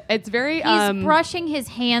it's very. He's brushing his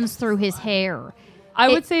hands through his hair. I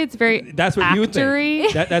would say it's very. That's what you actory.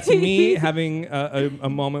 think. That's me having a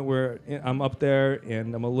moment where I'm up there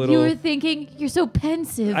and I'm a little. You were thinking you're so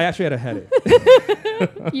pensive. I actually had a headache.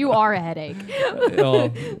 You are a headache.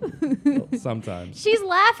 Well, sometimes. She's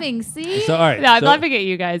laughing. See. So all right. No, I'm so- laughing at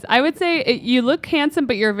you guys. I would say you look handsome,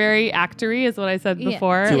 but you're very actory, is what I said Yeah.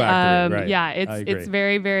 before. Too actory, right. Yeah, I it's agree.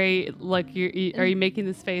 very, very like. Are you making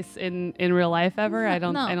this face in real life ever? I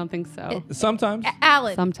don't. No. I don't think so. Sometimes.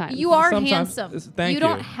 Alan, Sometimes. you are Sometimes. handsome. Thank you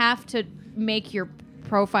don't you. have to make your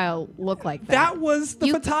profile look like that. That was the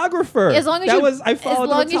You- photographer. As long as that you, was I as followed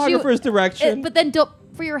long the as you- photographer's direction. But then don't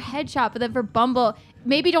for your headshot. But then for Bumble,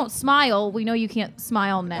 maybe don't smile. We know you can't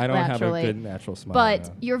smile I don't naturally. have a good natural smile. But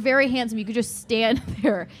no. you're very handsome. You could just stand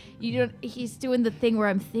there. You don't. He's doing the thing where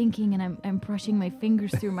I'm thinking and I'm brushing my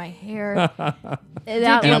fingers through my hair. and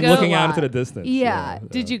I'm looking out into the distance. Yeah.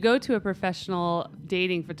 Did you go to a professional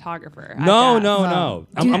dating photographer? at No, that? no.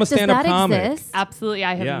 I'm a Does stand-up that comic. exist? Absolutely,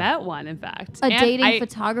 I have Yeah. met one. In fact, A And dating I-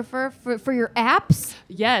 photographer for your apps?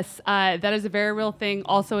 Yes, that is a very real thing.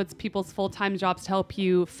 Also, it's people's full-time jobs to help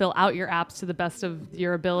you fill out your apps to the best of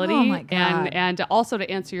your ability, Oh my God. and also to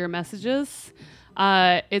answer your messages.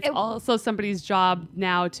 It's It- also somebody's job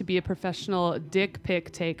now to be a professional dick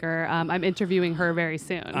pic taker. I'm interviewing her very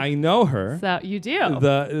soon. I know her. So you do.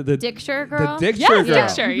 The Dicksure girl? The Dicksure yes, girl.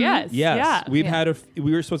 Dicksure, yes, Yes, yeah. we've Yeah. had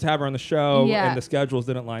we were supposed to have her on the show, Yeah. and the schedules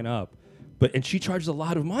didn't line up. And she charges a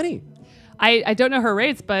lot of money. I don't know her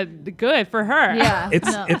rates, but good for her. Yeah.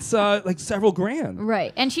 It's like several grand.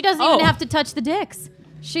 Right. And she doesn't even have to touch the dicks.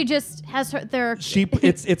 She just has their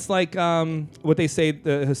It's like what they say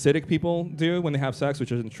the Hasidic people do when they have sex,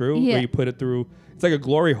 which isn't true. Yeah. Where you put it through. It's like a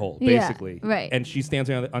glory hole, Yeah, basically. right. And she stands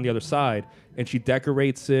on the other side, and she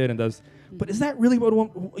decorates it and does. But is that really what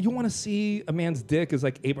you want to see? A man's dick is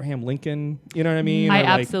like Abraham Lincoln. You know what I mean? I Or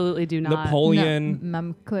like absolutely do not.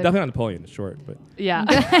 Napoleon. could. Definitely not Napoleon. It's short, but Yeah.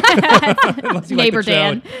 unless you Neighbor like the show.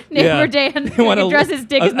 Dan. Neighbor Dan. You want He dress his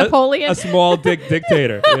dick as a Napoleon. A small dick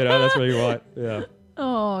dictator. That's what you want. Yeah.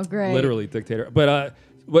 Oh, great. Literally dictator. But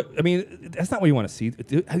that's not what you want to see.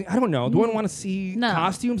 I don't know. Do I want to see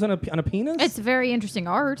costumes on a penis? It's very interesting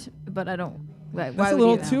art, but I don't. Why That's a would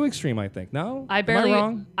little you too extreme, I think. No? I barely.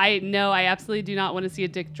 Am I wrong? I absolutely do not want to see a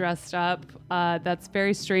dick dressed up. That's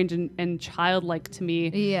very strange and childlike to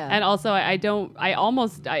me. Yeah. And also, I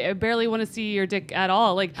barely want to see your dick at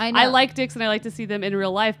all. Like, I know. I like dicks and I like to see them in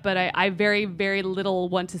real life, but I very, very little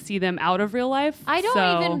want to see them out of real life. I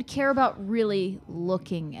don't even care about really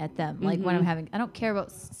looking at them. Like when I don't care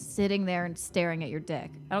about sitting there and staring at your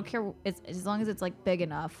dick. I don't care as long as it's like big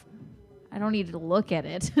enough. I don't need to look at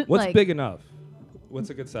it. What's like, big enough? What's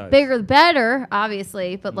a good size? Bigger the better,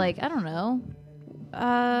 obviously. But like, I don't know.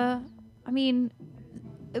 I mean,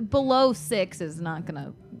 below 6 is not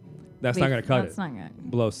gonna. That's not gonna cut it. That's not gonna.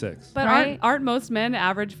 Below 6. But Right? aren't most men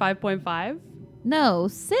average 5.5? No,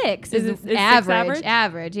 6 is 6 average. average?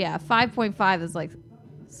 Average, yeah. 5.5 is like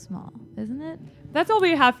small, isn't it? That's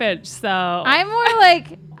only a half inch, so. I'm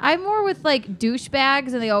more with like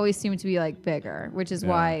douchebags, and they always seem to be like bigger, which is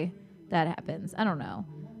why that happens. I don't know.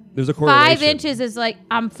 There's a correlation. 5 inches is like,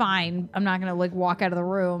 I'm fine. I'm not gonna like walk out of the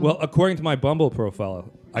room. Well, according to my Bumble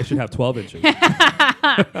profile, I should have 12 inches.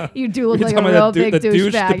 You do look You're like talking a about real big the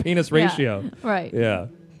douche douchebag. to penis Yeah. ratio. Right. Yeah.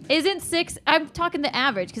 Isn't 6? I'm talking the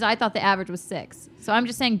average because I thought the average was 6. So I'm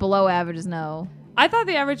just saying below average is no. I thought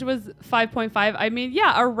the average was 5.5. I mean,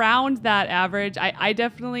 yeah, around that average. I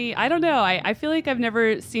definitely, I don't know. I feel like I've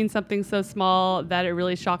never seen something so small that it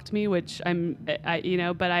really shocked me, which but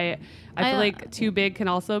I feel like too big can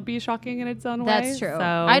also be shocking in its own way. That's true.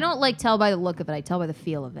 So. I don't like tell by the look of it. I tell by the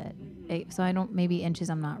feel of it. So I don't, maybe inches,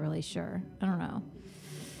 I'm not really sure. I don't know.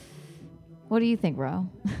 What do you think, Ro?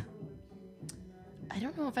 I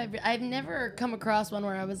don't know if I've never come across one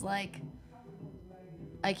where I was like,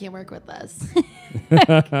 I can't work with this.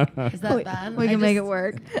 Is that bad? We can make it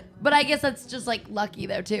work. But I guess that's just like lucky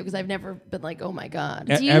though too, because I've never been like, oh my god.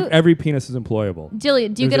 Every penis is employable.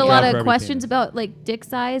 Jillian, do you There's get a a lot job for of every questions penis. about like dick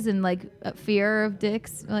size and like fear of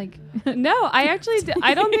dicks? Like, No, I actually,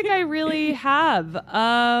 I don't think I really have.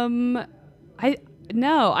 I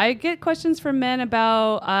get questions from men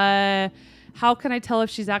about how can I tell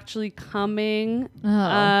if she's actually coming.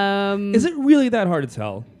 Is it really that hard to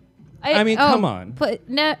tell? I mean, come on. But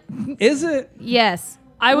no, Is it? yes.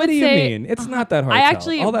 I What would do you say mean? It's not that hard I to tell.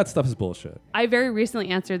 actually- All that stuff is bullshit. I very recently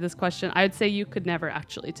answered this question. I would say you could never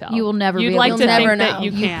actually tell. You will never You'd be like able to to think never that know.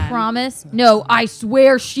 you You can. promise? No, I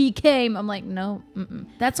swear she came. I'm like, no. Mm-mm.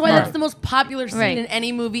 That's why that's the most popular scene Right. in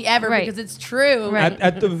any movie ever Right. because it's true. Right.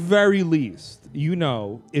 At the very least, you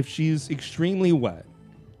know, if she's extremely wet,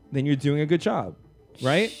 then you're doing a good job,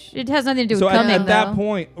 right? It has nothing to do So with coming, at that though.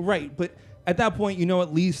 point, right? But at that point, you know,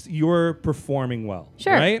 at least you're performing well,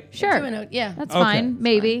 Sure. right? Sure. Doing it, yeah. That's Okay. fine.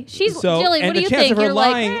 Maybe. She's So, Jillian, and what do the you chance think? of her You're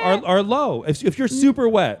lying like, are low. If you're super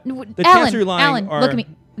wet, the Allan, chance of her lying Allan, are. look at me.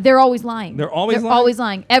 They're always lying. They're always lying? always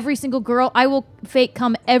lying. Every single girl, I will fake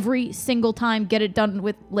come every single time, get it done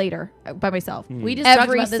with later by myself. We just talked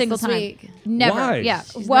every about this single this time. week. Never. Why? Yeah.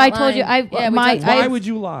 She's Well, I not told you. lying. Yeah, we talked about Why I've- would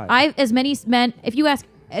you lie? I've as many men. If you ask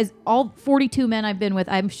as all 42 men I've been with,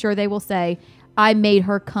 I'm sure they will say I made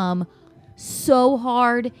her come so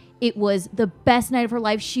hard. It was the best night of her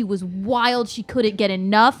life. She was wild. She couldn't get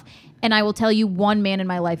enough. And I will tell you, one man in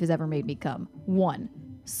my life has ever made me come. One.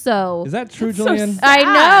 So Is that true, Jillian?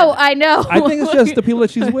 I know. I think it's just the people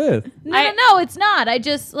that she's with. No, it's not. I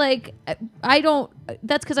just like I don't.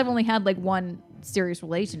 That's because I've only had like one serious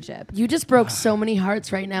relationship. You just broke so many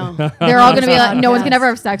hearts right now. They're all gonna be like, no one's gonna ever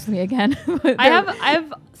have sex with me again. I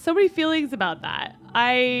have so many feelings about that.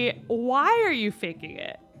 Why are you faking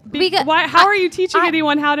it? Because how are you teaching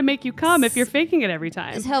anyone how to make you come if you're faking it every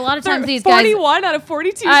time? A lot of times these guys 41 out of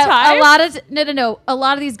 42 times. a lot of a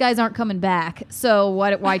lot of these guys aren't coming back. So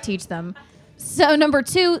why teach them? So number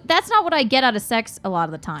 2, that's not what I get out of sex a lot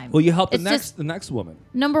of the time. Well, you help It's just- the next woman.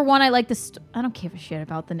 Number 1, I like this. I don't give a shit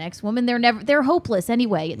about the next woman. They're hopeless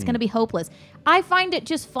anyway. It's going to be hopeless. I find it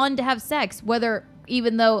just fun to have sex,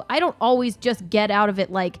 even though I don't always just get out of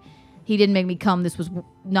it like he didn't make me come. This was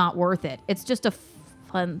not worth it. It's just a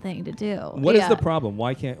fun thing to do. What is the problem?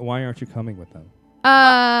 Why aren't you coming with them?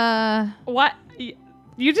 What?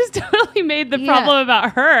 You just totally made the problem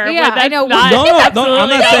about her. Yeah, but that's I know. Not No, I'm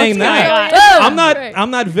not saying what's that. going on.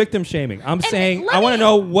 I'm not victim shaming. I'm saying let I want to me-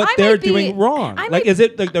 know what I they're might be- doing wrong. I Like, might- is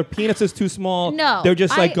it like their penis is too small? No, They're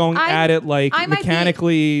just like going at it like I might be-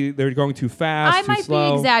 mechanically. They're going too fast, I too might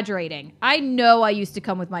slow. be exaggerating. I know I used to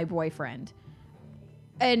come with my boyfriend,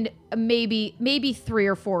 and maybe 3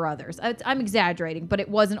 or 4 others. I'm exaggerating, but it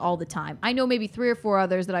wasn't all the time. I know maybe 3 or 4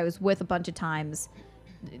 others that I was with a bunch of times.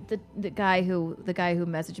 The guy who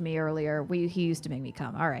messaged me earlier, he used to make me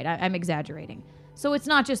come. All right, I'm exaggerating. So it's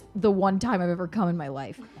not just the one time I've ever come in my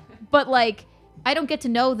life, but like I don't get to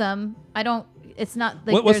know them. I don't. It's not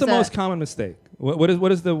like What's the there's most common mistake? What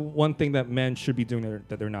is the one thing that men should be doing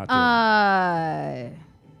that they're not doing?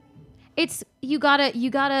 It's you gotta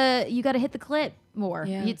hit the clip more.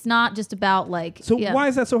 Yeah. It's not just about like. So yeah. why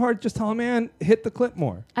is that so hard? Just tell a man hit the clip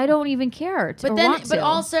more. I don't even care. But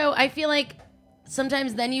also, I feel like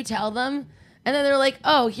sometimes then you tell them, and then they're like,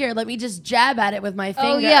 "Oh, here, let me just jab at it with my finger."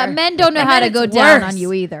 Oh yeah, men don't know And how then to go it's down worse. on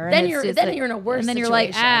you either. Then and you're it's just then like- you're in a worse And then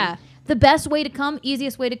situation. you're like, the best way to come,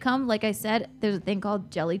 easiest way to come. Like I said, there's a thing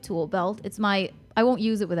called jelly tool belt. I won't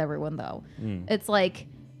use it with everyone though. It's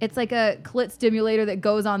like a clit stimulator that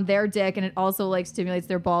goes on their dick, and it also like stimulates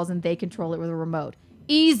their balls, and they control it with a remote.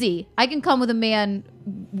 Easy. I can come with a man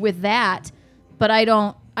with that, but I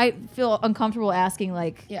feel uncomfortable asking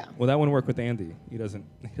like, Yeah. Well, that wouldn't work with Andy. He doesn't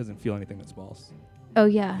feel anything with his balls. oh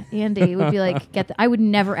yeah, Andy would be like, I would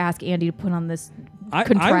never ask Andy to put on this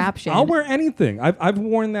contraption. I'll wear anything. I've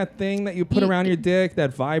worn that thing that you put You- around your dick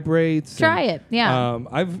that vibrates. Try and, it. Yeah.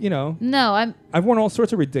 No, I've worn all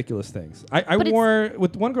sorts of ridiculous things. I But it's- wore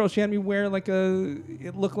with one girl. She had me wear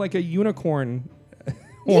it looked like a unicorn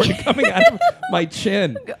horn coming out of my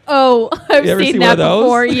chin. Oh, I've You ever seen see that one of those?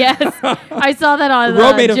 before. Yes, I saw that on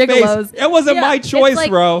Ro made a Gigolos. face. It wasn't Yeah, my it's choice,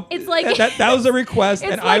 like- Ro. it's like- that was a request,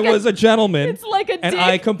 it's and like I was a gentleman. It's like a and dick.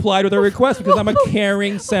 I complied with her request because I'm a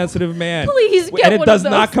caring, sensitive man. Please get and it one does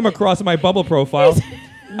of not those. come across in my Bubble profile.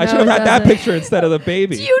 I should have it had that doesn't. picture instead of the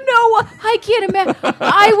baby. Do you know what? I can't imagine.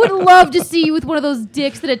 I would love to see you with one of those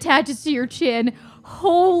dicks that attaches to your chin.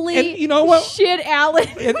 Holy And you know what? shit, Allan.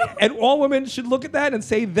 and all women should look at that and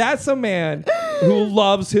say, that's a man who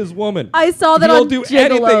loves his woman. I saw that He'll on do Gigolos.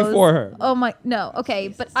 anything for her. Oh my, no, okay,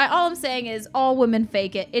 but all I'm saying is all women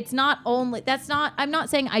fake it. It's not only, I'm not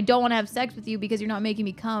saying I don't want to have sex with you because you're not making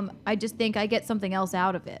me come. I just think I get something else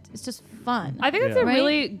out of it. It's just fun. I think that's Yeah. a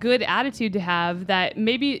really good attitude to have. That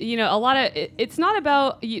maybe a lot of it's not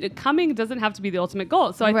about coming doesn't have to be the ultimate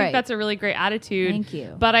goal. So I Right. think that's a really great attitude. Thank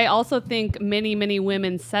you. But I also think many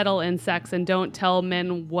women settle in sex and don't tell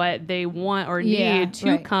men what they want or Yeah, need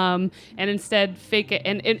to right. come, and instead fake it.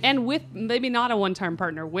 And with maybe not a one-time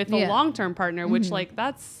partner, with a Yeah. long-term partner, which like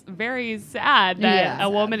that's very sad that Yeah. a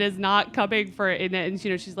woman is not coming for it, and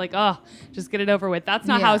she's like, oh, just get it over with. That's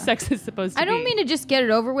not Yeah. how sex is supposed to be. I don't mean to just get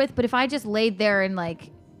it over with, but if I just laid there and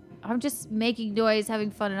like, I'm just making noise,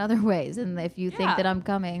 having fun in other ways, and if you think Yeah. that I'm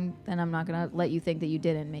coming, then I'm not gonna let you think that you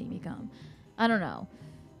didn't make me come. I don't know.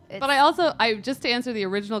 But I just to answer the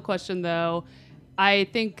original question though, I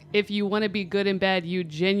think if you want to be good in bed, you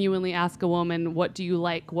genuinely ask a woman, what do you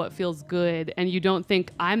like? What feels good? And you don't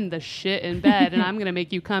think I'm the shit in bed and I'm going to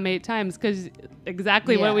make you come 8 times, because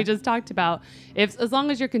exactly Yeah. what we just talked about. As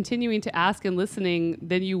long as you're continuing to ask and listening,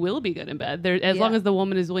 then you will be good in bed. As long Yeah. as the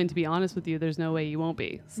woman is willing to be honest with you, there's no way you won't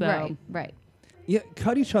be. So Right. Yeah,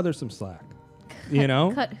 cut each other some slack. You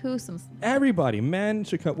know? Cut who some. Everybody. Men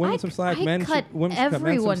should cut women some slack. I cut women should cut men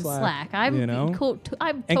everyone some slack. I'm you know? cool.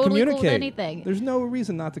 I'm And totally communicate. cool with anything. There's no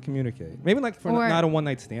reason not to communicate. Maybe like for Or- not a one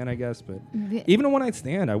night stand, I guess, but Yeah. even a one night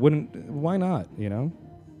stand, I wouldn't. Why not? You know?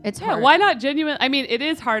 It's yeah, hard. why not genuine? I mean, it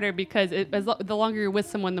is harder because the longer you're with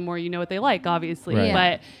someone, the more you know what they like, obviously. Right.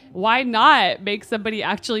 Yeah. But why not make somebody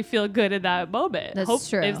actually feel good in that moment? That's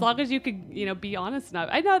true. As long as you could, be honest enough.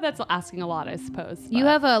 I know that's asking a lot, I suppose. You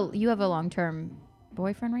but have a long term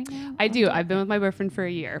boyfriend right now? I do. I've been with my boyfriend for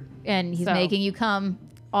a year. And he's So. making you come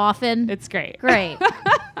often. It's great. Great.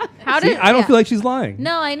 How See, did I don't yeah. feel like she's lying.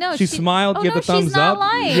 No, I know. She smiled, oh, give no, the thumbs she's not up.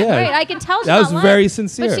 lying. Yeah. Right, I can tell she's That was not lying. very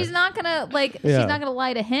sincere. But she's not gonna Yeah. she's not gonna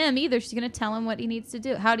lie to him either. She's gonna tell him what he needs to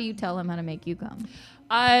do. How do you tell him how to make you come?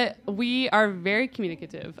 We are very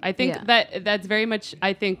communicative. I think Yeah. that's very much.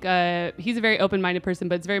 I think he's a very open-minded person,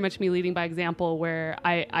 but it's very much me leading by example. Where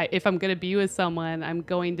I if I'm going to be with someone, I'm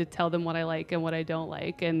going to tell them what I like and what I don't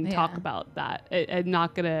like, and Yeah. talk about that. I'm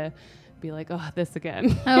not going to be like, oh, this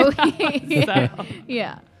again. Oh, So.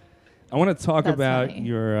 yeah. I want to talk That's about funny.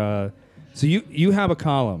 your. So you have a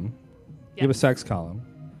column. You have a Yes. sex column,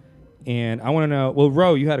 and I want to know. Well,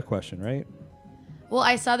 Ro, you had a question, right? Well,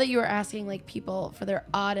 I saw that you were asking like people for their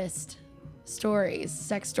oddest stories,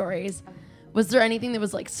 sex stories. Was there anything that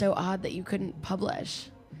was like so odd that you couldn't publish?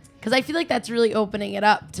 Because I feel like that's really opening it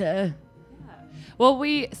up to. Well,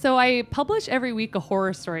 I publish every week a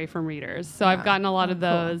horror story from readers. So I've gotten a lot of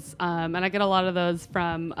those, and I get a lot of those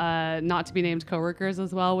from not to be named coworkers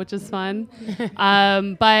as well, which is fun.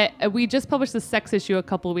 But we just published the sex issue a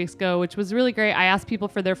couple of weeks ago, which was really great. I asked people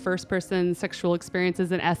for their first-person sexual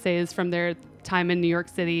experiences and essays from their time in New York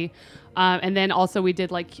City, and then also we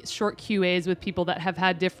did like short QAs with people that have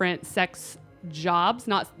had different sex jobs,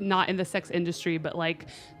 not in the sex industry, but like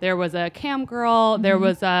there was a cam girl, there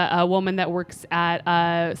was a woman that works at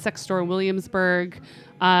a sex store in Williamsburg,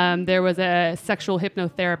 there was a sexual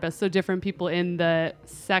hypnotherapist, so different people in the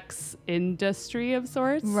sex industry of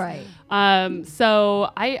sorts. Right.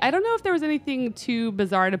 So I don't know if there was anything too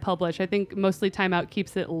bizarre to publish. I think mostly Time Out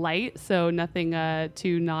keeps it light, so nothing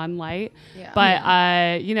too non-light. Yeah.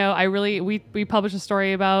 But we published a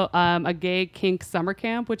story about a gay kink summer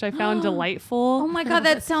camp, which I found delightful. Oh my God,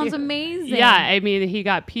 that sounds amazing. Yeah, I mean, he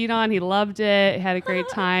got peed on. He loved it. Had a great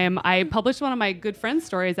time. I published one of my good friend's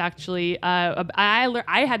stories, actually.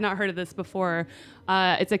 I had not heard of this before.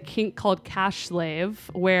 It's a kink called cash slave,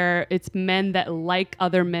 where it's men that like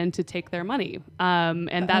other men to take their money,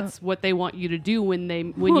 and that's what they want you to do when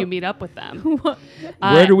you meet up with them.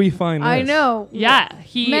 Where do we find this? I know. Yeah,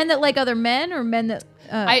 men that like other men, or men that.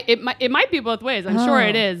 It might be both ways. I'm sure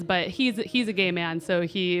it is, but he's a gay man, so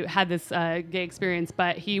he had this gay experience.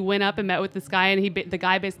 But he went up and met with this guy, and the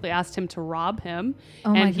guy basically asked him to rob him,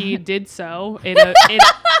 and he did so in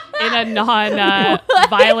a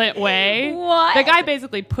non-violent way. What? The guy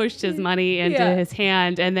basically pushed his money into his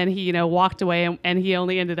hand, and then he walked away, and he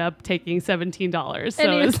only ended up taking $17. So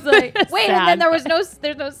And he was like, "Wait," and then there's no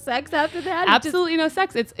sex after that. Absolutely no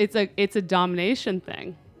sex. It's a domination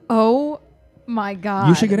thing. Oh my God!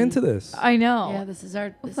 You should get into this. I know. Yeah, this is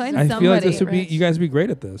our. This Find is our I feel like this somebody. would be. You guys would be great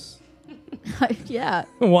at this. Yeah,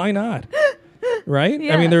 Why not? Right?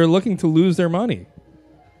 Yeah. I mean, they're looking to lose their money.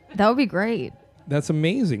 that would be great. That's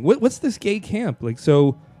amazing. What's this gay camp like?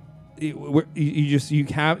 So, you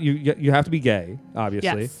have to be gay,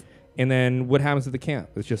 obviously. Yes. And then what happens at the camp?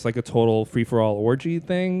 It's just like a total free for all orgy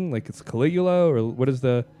thing. Like it's Caligula, or what is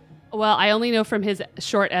the? Well, I only know from his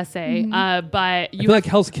short essay, but I feel like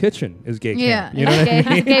Hell's Kitchen is gay Yeah, camp. You know what I it's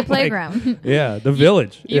mean? a gay Like, playground. yeah, the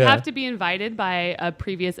village. You yeah. have to be invited by a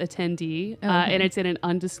previous attendee, and it's in an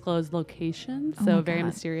undisclosed location, so my very God.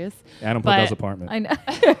 mysterious. Adam but- Podell's apartment. I know.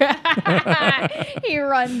 He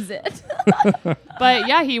runs it. But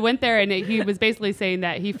yeah, he went there, and he was basically saying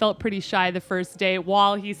that he felt pretty shy the first day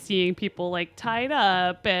while he's seeing people like tied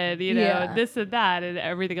up and Yeah. this and that and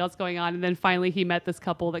everything else going on. And then finally he met this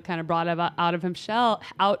couple that kind of brought him out of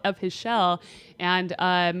his shell and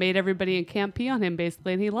made everybody in camp pee on him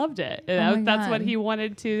basically, and he loved it. Oh my That's God. what he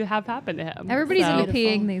wanted to have happen to him. Everybody's So into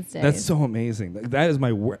peeing these days. That's so amazing. That is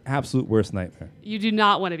my absolute worst nightmare. you do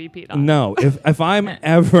not want to be peed on. No, if I'm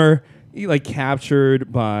ever like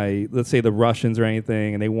captured by, let's say, the Russians or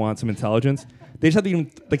anything, and they want some intelligence, they just have to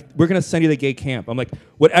even like, we're gonna send you to the gay camp. I'm like,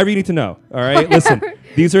 whatever you need to know. All right, listen,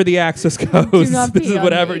 these are the access codes. not This pee is on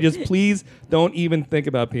whatever. me. Just please don't even think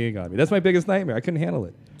about peeing on me. That's my biggest nightmare. I couldn't handle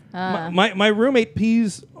it. My roommate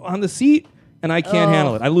pees on the seat, and I can't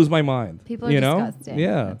handle it. I lose my mind. People are you know? disgusting.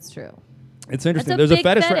 Yeah, That's true. it's interesting. a There's a big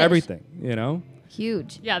fetish for fetish. everything. You know?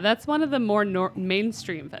 Huge. Yeah, that's one of the more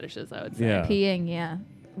mainstream fetishes, I would say. Yeah. Peeing, yeah.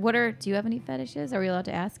 Do you have any fetishes? Are we allowed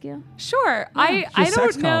to ask you? Sure. I Just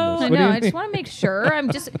don't sex know. condoms. I What do know. you I just mean? want to make sure. I'm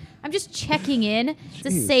just checking in. It's a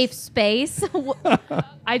Jeez. safe space.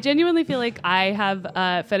 I genuinely feel like I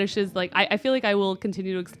have fetishes. Like I feel like I will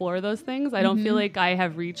continue to explore those things. I don't feel like I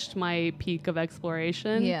have reached my peak of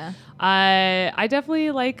exploration. Yeah. I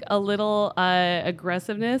definitely like a little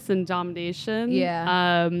aggressiveness and domination.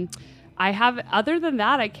 Yeah. I have. Other than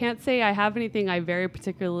that, I can't say I have anything I very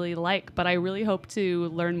particularly like. But I really hope to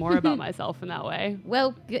learn more about myself in that way.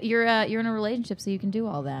 Well, you're in a relationship, so you can do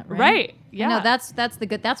all that, right? Right. Yeah. No, that's the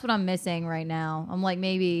good. That's what I'm missing right now. I'm like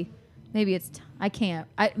maybe it's I can't.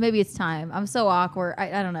 Maybe it's time. I'm so awkward.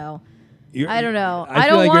 I don't know. I don't know. I feel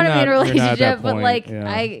don't like want you're to be in a not- you're not at that relationship, but point, like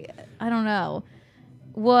yeah. I don't know.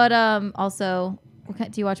 What also?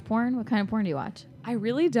 Do you watch porn? What kind of porn do you watch? I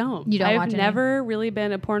really don't. You don't I've watch any? never really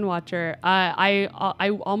been a porn watcher. I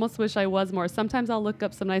almost wish I was more. Sometimes I'll look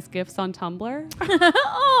up some nice GIFs on Tumblr.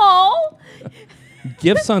 Oh.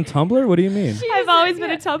 Gifts on Tumblr? What do you mean? I've always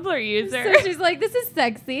been a Tumblr user. So she's like, this is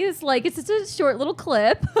sexy. It's like it's just a short little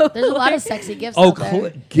clip. There's a lot of sexy gifts Oh, out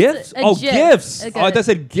there. gifts? a Oh, GIF. gifts. Like Oh, I thought I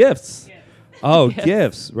said gifts. Oh,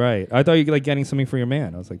 gifts, right. I thought you were like getting something for your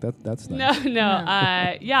man. I was like, that's nice. No.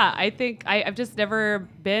 Yeah, I think I've just never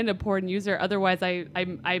been a porn user. Otherwise,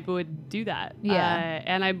 I would do that. Yeah.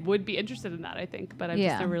 And I would be interested in that, I think. But I've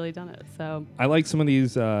just never really done it. So I like some of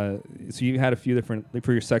these. So you had a few different, like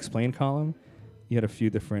for your sex plain column, you had a few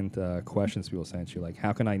different questions people sent you. Like,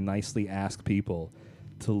 how can I nicely ask people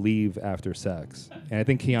to leave after sex? And I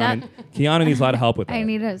think Keanu needs a lot of help with that. I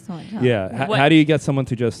need someone to help. Yeah. How do you get someone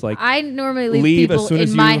to just like I normally leave leave as people soon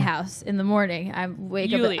as in my you- house in the morning. I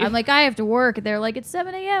wake You up. leave. I'm like, I have to work. They're like, it's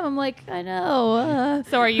 7 a.m. I'm like, I know.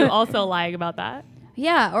 So are you also lying about that?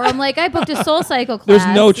 Yeah. Or I'm like, I booked a Soul Cycle class.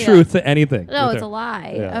 there's no Yeah. truth to anything. No, right it's there. a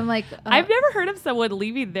lie. Yeah. I'm like, I've never heard of someone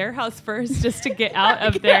leaving their house first just to get out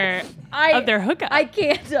of their hookup. I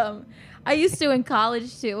can't. I used to in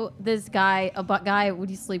college too. This guy, guy would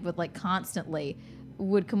you sleep with like constantly,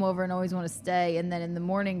 would come over and always want to stay. And then in the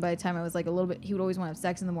morning, by the time I was like a little bit, he would always want to have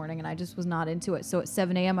sex in the morning, and I just was not into it. So at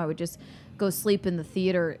 7 a.m. I would just go sleep in the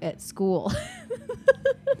theater at school.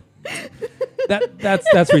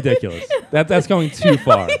 That's ridiculous. That's going too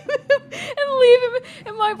far. And leave him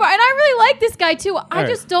in my bar. And I really like this guy too. I right.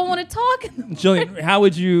 just don't want to talk. Jillian, how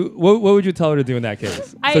would you? What would you tell her to do in that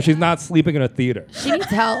case? So she's not sleeping in a theater, She needs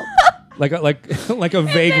help. like a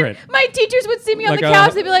vagrant. My teachers would see me on Like the a-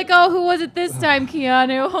 couch. They'd be like, "Oh, who was it this time,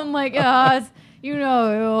 Keanu?" I'm like, you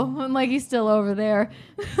know who. I'm like, he's still over there.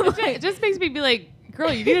 It just makes me be like,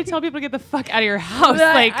 girl, you need to tell people to get the fuck out of your house.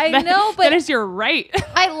 I know, but that is your right.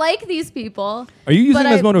 I like these people. Are you using But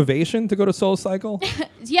it as I- motivation to go to Soul Cycle?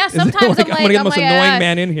 Yeah, Is it sometimes like, I'm I'm gonna get the most like, annoying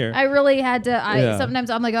man in here? I really had to. Yeah. Sometimes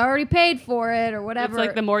I'm like, I already paid for it or whatever. It's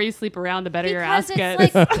like the more you sleep around, the better your ass because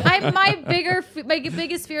gets. it's like my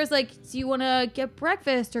biggest fear is like, do you want to get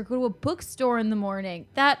breakfast or go to a bookstore in the morning?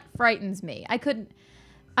 That frightens me. I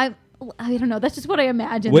don't know. That's just what I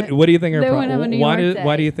imagine. What do you think her they wouldn't have a New why York do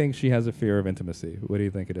why do day. you think she has a fear of intimacy? What do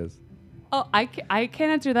you think it is? Oh, I can't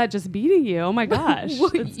answer that just meeting you. Oh my gosh,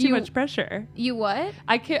 What, that's too you- much pressure. You what?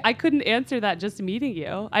 I couldn't answer that just meeting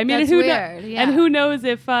you. I mean, That's who weird, yeah. and who knows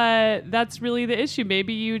if that's really the issue?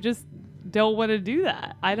 Maybe you just don't want to do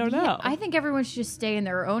that. I don't know. Yeah, I think everyone should just stay in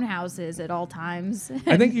their own houses at all times.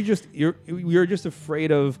 I think you're just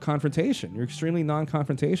afraid of confrontation. You're extremely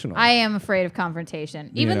non-confrontational. I am afraid of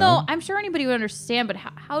confrontation, even know? though I'm sure anybody would understand. But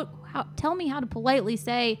how tell me how to politely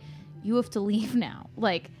say you have to leave now?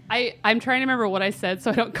 Like, I'm trying to remember what I said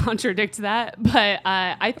so I don't contradict that. But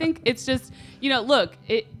I think it's just, look,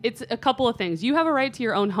 it's a couple of things. You have a right to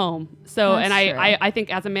your own home. So, That's and true. I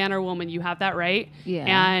think as a man or woman, you have that right. Yeah.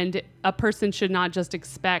 And a person should not just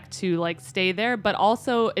expect to like stay there, but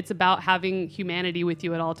also it's about having humanity with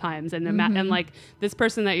you at all times. And, and like this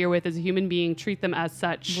person that you're with is a human being, treat them as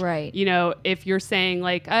such. Right. If you're saying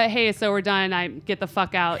like, hey, so we're done, I get the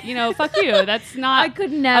fuck out, fuck you. That's not I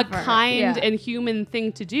could never. a kind Yeah. and human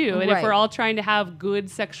thing to do. And if Right. we're all trying to have good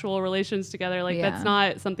sexual relations together, like that's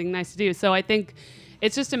not something nice to do. So I think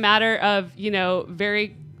it's just a matter of,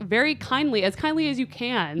 very, very kindly as you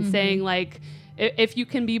can, saying like, if you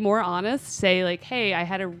can be more honest, say like, hey, I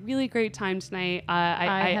had a really great time tonight.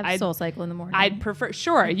 I have Soul Cycle in the morning. I'd prefer.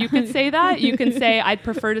 Sure, you can say that. You can say I'd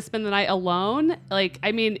prefer to spend the night alone. Like,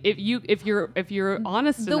 I mean, if you're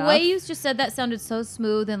honest the enough. way you just said that sounded so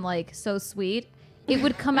smooth and like so sweet. It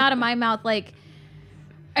would come out of my mouth like,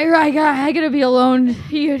 I gotta be alone.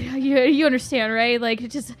 You understand, right? Like, it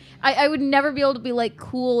just I would never be able to be like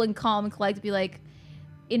cool and calm and collected. Be like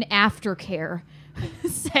in aftercare.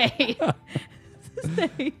 say,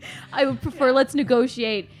 I would prefer. Let's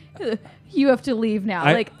negotiate. You have to leave now.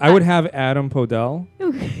 I would have Adam Podell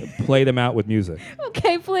play them out with music.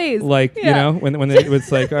 Okay, please. Like, when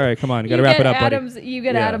it's like, all right, come on, you got to wrap it up, buddy. You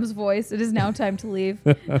get Yeah. Adam's voice. It is now time to leave.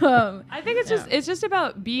 I think it's just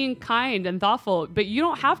about being kind and thoughtful, but you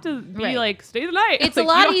don't have to be Right. like stay the night. It's Like, a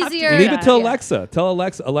lot you don't have to easier. do Leave that. it to Yeah. Alexa. Tell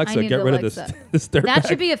Alexa, I need get the rid Alexa. of this dirtbag. That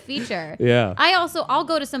should be a feature. Yeah. I'll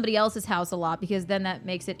go to somebody else's house a lot because then that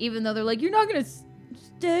makes it, even though they're like, you're not gonna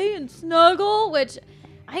stay and snuggle, which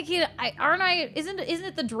I can't. Isn't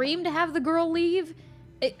it the dream to have the girl leave?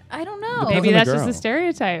 I don't know. Depends Maybe on the that's just girl. a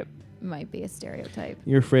stereotype. Might be a stereotype.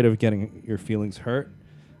 You're afraid of getting your feelings hurt.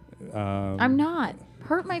 I'm not.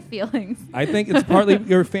 Hurt my feelings. I think it's partly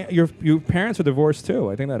your parents are divorced too.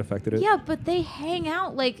 I think that affected it. Yeah, but they hang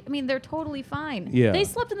out they're totally fine. Yeah. They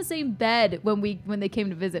slept in the same bed when they came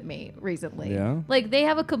to visit me recently. Yeah. Like they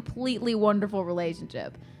have a completely wonderful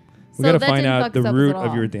relationship. We got to that find didn't out fuck the us up root at of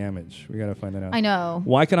all. your damage. We got to find that out. I know.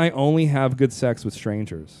 Why can I only have good sex with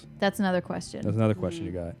strangers? That's another question. That's another question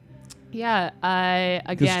you got. Yeah,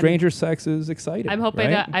 Because again, stranger sex is exciting. I'm hoping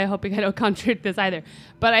right? I don't contradict this either.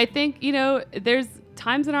 But I think there's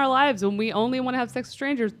times in our lives when we only want to have sex with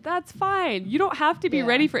strangers. That's fine. You don't have to be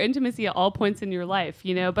ready for intimacy at all points in your life,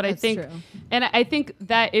 you know. But That's true. I think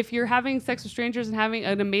that if you're having sex with strangers and having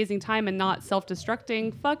an amazing time and not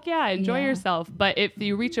self-destructing, fuck yeah, enjoy yourself. But if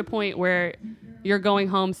you reach a point where you're going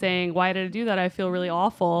home saying, why did I do that? I feel really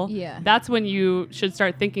awful. Yeah. That's when you should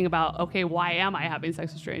start thinking about, okay, why am I having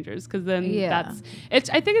sex with strangers? Because then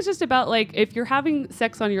I think it's just about like, if you're having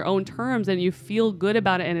sex on your own terms and you feel good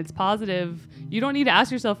about it and it's positive, you don't need to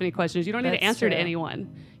ask yourself any questions. You don't need to answer to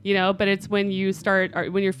anyone, you know, but it's when you start, or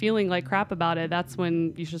when you're feeling like crap about it, that's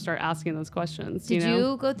when you should start asking those questions. Did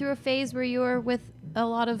you go through a phase where you were with a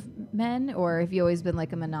lot of men, or have you always been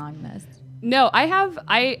like a monogamist? No,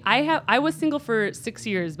 I was single for 6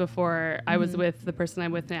 years before I was with the person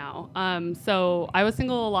I'm with now. So I was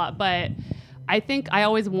single a lot, but I think I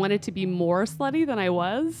always wanted to be more slutty than I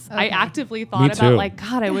was. Okay. I actively thought about like,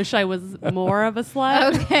 God, I wish I was more of a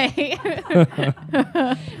slut. Okay.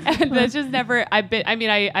 And that's just never, I've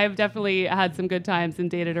definitely had some good times and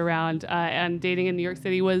dated around, and dating in New York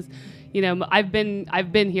City was, you know, I've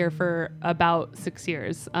been here for about 6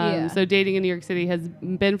 years. So dating in New York City has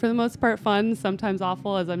been, for the most part, fun, sometimes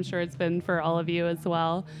awful, as I'm sure it's been for all of you as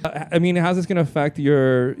well. I mean, how's this going to affect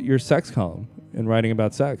your sex column and writing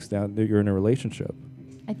about sex now that you're in a relationship?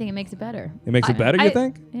 I think it makes it better. It makes it better, you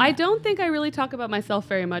think? Yeah. I don't think I really talk about myself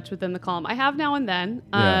very much within the column. I have now and then,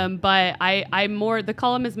 but I'm more, the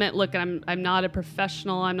column is meant, look, I'm not a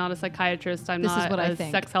professional, I'm not a psychiatrist, I'm This is not what I a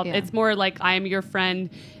think. sex help. Yeah. It's more like I'm your friend,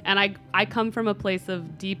 and I come from a place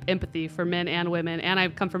of deep empathy for men and women, and I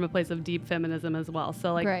come from a place of deep feminism as well.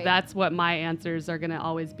 So like that's what my answers are going to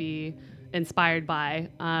always be inspired by,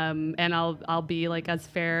 and I'll be like as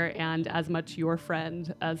fair and as much your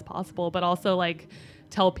friend as possible, but also like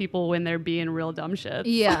tell people when they're being real dumb shit.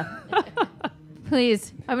 Yeah.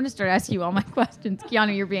 Please, I'm going to start asking you all my questions.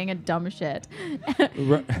 Keanu, you're being a dumb shit.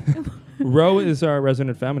 Ro is our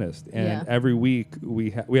resident feminist, and every week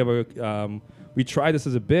we have a we try this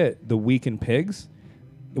as a bit, the Week in Pigs,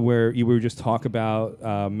 where we would just talk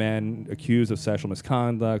about men accused of sexual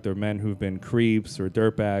misconduct, or men who've been creeps or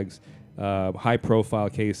dirtbags, high profile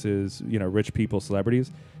cases, you know, rich people,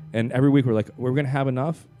 celebrities. And every week we're like, we're going to have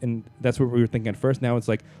enough. And that's what we were thinking at first. Now it's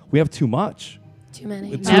like, we have too much. Too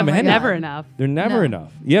many. Never enough. They're never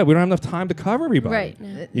enough. Yeah, we don't have enough time to cover everybody. Right.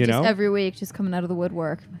 Yeah. You just know? every week, just coming out of the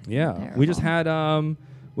woodwork. Yeah. Terrible. We just had, what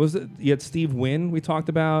was it? You had Steve Wynn we talked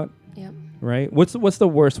about. Yep. Right? What's the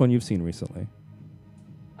worst one you've seen recently?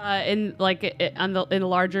 In like in the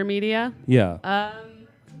larger media. Yeah.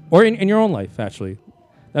 Or in your own life, actually.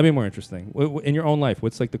 That'd be more interesting. In your own life,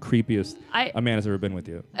 what's like the creepiest a man has ever been with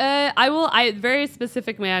you? Very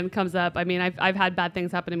specific man comes up. I mean, I've had bad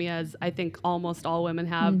things happen to me, as I think almost all women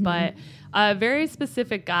have, but a very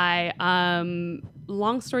specific guy.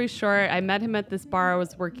 Long story short, I met him at this bar I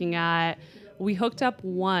was working at. We hooked up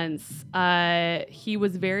once. He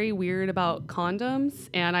was very weird about condoms,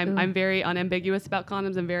 and I'm very unambiguous about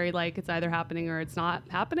condoms. I'm very like, it's either happening or it's not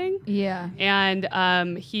happening. Yeah.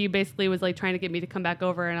 And he basically was like trying to get me to come back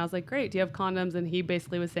over, and I was like, great, do you have condoms? And he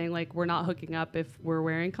basically was saying like, we're not hooking up if we're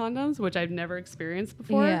wearing condoms, which I've never experienced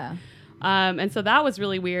before. Yeah. And so that was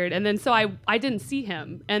really weird. And then so I didn't see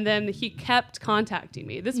him, and then he kept contacting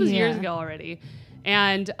me. This was years ago already.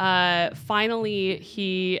 And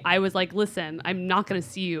finally, I was like, listen, I'm not going to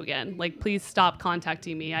see you again. Like, please stop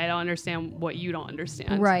contacting me. I don't understand what you don't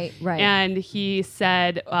understand. Right. And he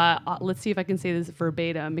said, let's see if I can say this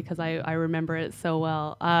verbatim, because I remember it so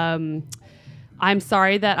well. I'm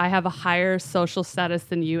sorry that I have a higher social status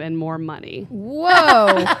than you and more money.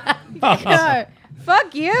 Whoa. God.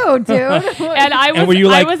 Fuck you, dude. And I was, And were you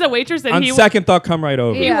like, I was a waitress, and on he second thought, come right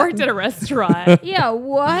over. he Yeah. worked at a restaurant. Yeah,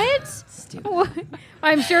 what? What?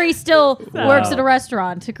 I'm sure he still works at a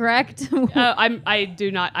restaurant, correct? I do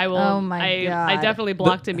not. I will. Oh my God. I definitely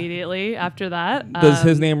blocked immediately after that. Does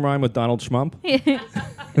his name rhyme with Donald Schmump?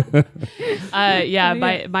 Yeah.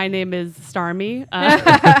 My name is Starmy.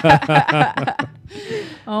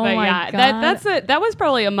 Oh but my yeah, God. that was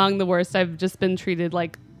probably among the worst. I've just been treated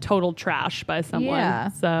like total trash by someone.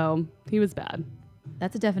 Yeah. So he was bad.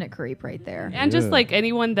 That's a definite creep right there. And just like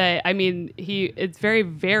anyone that, I mean, it's very,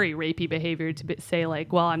 very rapey behavior to say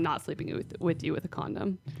like, well, I'm not sleeping with you with a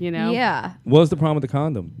condom, you know? Yeah. What was the problem with the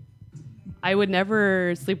condom? I would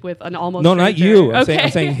never sleep with an almost No, not stranger. you. I'm Okay.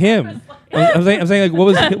 saying him. I'm saying like,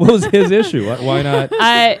 what was his issue? Why not?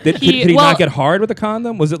 Could he not get hard with a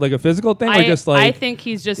condom? Was it like a physical thing, or just like? I think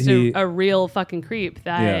he's just a real fucking creep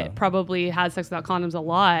that probably has sex without condoms a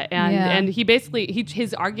lot, and he basically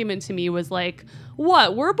his argument to me was like,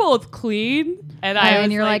 "What? We're both clean." And I was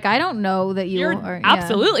and you're like, I don't know that you're are.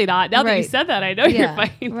 absolutely not. Now that you Right. said that, I know Yeah, you're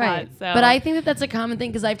fighting right. that. So. But I think that that's a common thing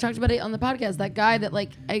because I've talked about it on the podcast. That guy that like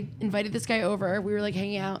I invited this guy over. We were like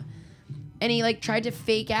hanging out, and he like tried to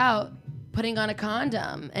fake out putting on a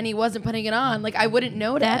condom, and he wasn't putting it on. Like I wouldn't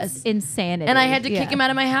notice. That's insanity. And I had to kick Yeah. him out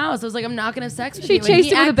of my house. I was like, I'm not gonna have sex with She you. And chased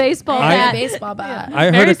he him with a baseball bat. bat. A baseball bat. I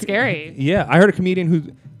Very heard scary. Yeah, I heard a comedian who,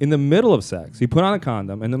 in the middle of sex, he put on a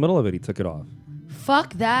condom. In the middle of it, he took it off.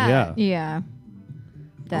 Fuck that. Yeah. Yeah.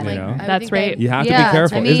 That You know? I would That's think rape. that- You have to Yeah, be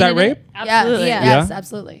careful. I Is mean, that and rape? Absolutely. Yes, Yeah? yes,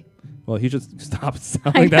 absolutely. Well, he just stopped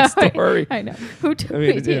I telling that know, story. I know. Who took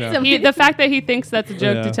mean, you know. The fact that he thinks that's a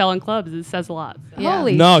joke Yeah. to tell in clubs says a lot. So. Yeah.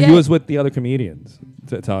 Holy No, shit. he was with the other comedians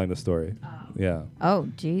telling the story. Yeah. Oh,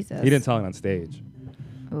 Jesus. He didn't tell it on stage.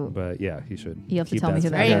 Ooh. But yeah, he should. You have to keep tell me who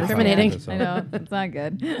that that Very is. incriminating. I know. It's not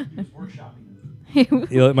good.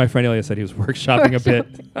 My friend Ilya said he was workshopping a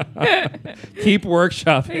bit. Keep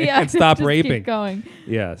workshopping and stop just raping. Keep going.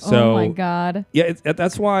 Yeah. So oh my God. yeah,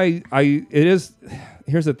 that's why it is.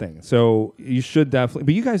 Here's the thing. So you should definitely,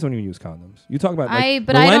 but you guys don't even use condoms. You talk about like,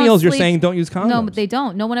 but I don't millennials. You're sleep- saying don't use condoms. No, but they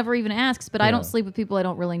don't. No one ever even asks. But I Yeah. don't sleep with people I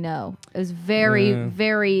don't really know. It was very, Yeah.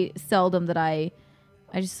 very seldom that I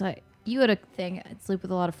just like you had a thing. I'd sleep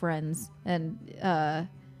with a lot of friends, and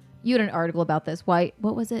you had an article about this. Why?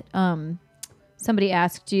 What was it? Somebody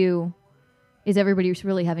asked you, "Is everybody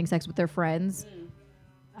really having sex with their friends?"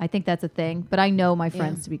 I think that's a thing, but I know my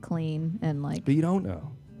friends to be clean and like. But you don't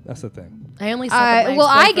know. That's the thing. I only slept with my Well,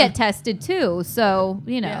 I ex-boyfriend. get tested too, so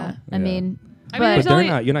you know. Yeah. I mean, I mean, but there's But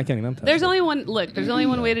only- you're not getting them tested. There's only one. Look, there's only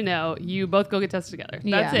one way to know. You both go get tested together.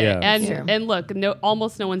 That's Yeah. it. Yeah. And True. and look,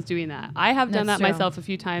 almost no one's doing that. I have done That's that true. myself a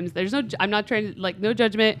few times. There's no. I'm not trying to no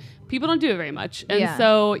judgment. People don't do it very much, and Yeah.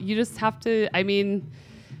 so you just have to. I mean,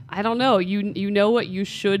 I don't know. You know what you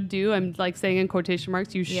should do. I'm like saying in quotation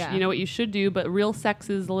marks. You know what you should do, but real sex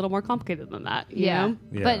is a little more complicated than that. You know?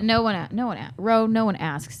 Yeah. But no one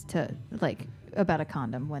asks to like about a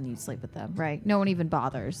condom when you sleep with them, right? No one even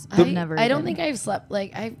bothers. I Never. don't even- think I've slept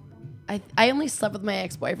like I only slept with my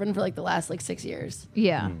ex-boyfriend for like the last like 6 years.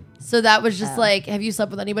 Yeah. So that was just like, have you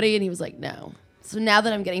slept with anybody? And he was like, no. So now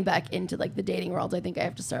that I'm getting back into like the dating world, I think I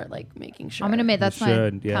have to start like making sure. I'm gonna admit that's You my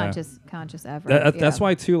should, yeah. conscious effort. That's yeah.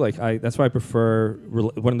 why too. Like that's why I prefer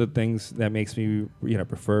one of the things that makes me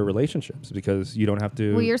prefer relationships because you don't have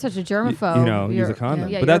to. Well, you're such a germaphobe. use a condom.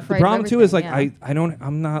 Yeah, but you're that's the afraid of problem too. Is like everything,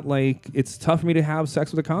 I'm not like it's tough for me to have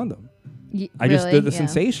sex with a condom. I really? just the Yeah.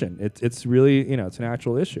 sensation. It's really it's a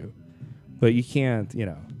natural issue, but you can't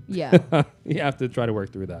Yeah, you have to try to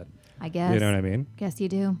work through that. I guess. You know what I mean? Guess you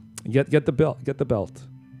do. Get the belt. Get the belt.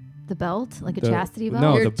 The belt, like a The- chastity belt.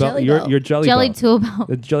 No, Your the belt. jelly Your belt. jelly jelly belt. tool belt.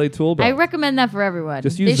 The jelly tool belt. I recommend that for everyone.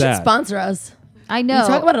 Just they use should that. sponsor us. I know.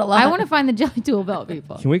 talk about it a lot. I want to find the jelly tool belt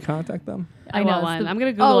people. Can we contact them? I know, want it's one. the- I'm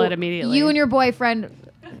gonna Google it immediately. You and your boyfriend,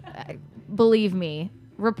 believe me,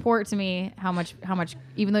 report to me how much.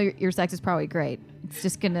 Even though your sex is probably great, it's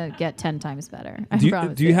just gonna get 10 times better. I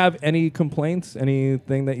promise Do you have any complaints?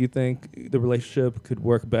 Anything that you think the relationship could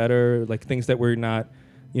work better? Like things that we're not,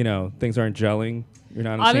 things aren't gelling. You're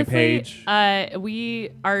not on the same page.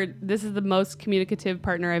 This is the most communicative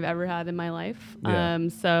partner I've ever had in my life. Yeah.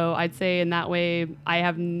 So I'd say in that way, I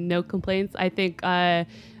have no complaints. I think I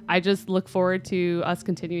just look forward to us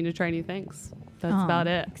continuing to try new things. That's about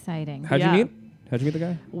it. Exciting. How'd yeah. you meet? How'd you meet the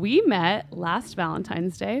guy? We met last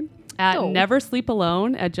Valentine's Day at Oh. Never Sleep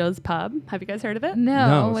Alone at Joe's Pub. Have you guys heard of it?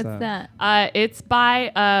 No, what's what's that? that? It's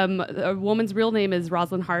by a woman's real name is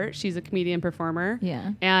Rosalind Hart. She's a comedian performer.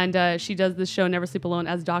 Yeah. And she does this show Never Sleep Alone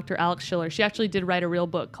as Dr. Alex Schiller. She actually did write a real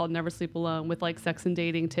book called Never Sleep Alone with like sex and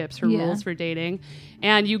dating tips, her Yeah. rules for dating.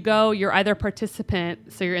 And you're either a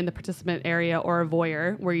participant, so you're in the participant area, or a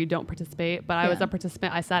voyeur where you don't participate. But I was Yeah. a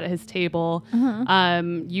participant. I sat at his table.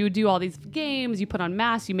 You do all these games. You put on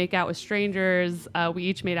masks. You make out with strangers. We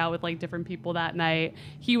each made out with like different people that night.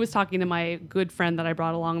 He was talking to my good friend that I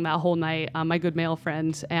brought along that whole night, my good male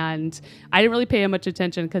friend, and I didn't really pay him much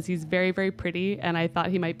attention because he's very, very pretty, and I thought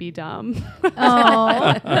he might be dumb.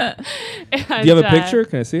 Oh, Do you have a picture?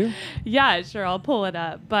 Can I see it? Yeah, sure. I'll pull it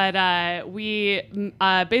up. But we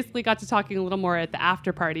basically got to talking a little more at the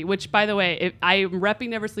after party, which, by the way, I'm repping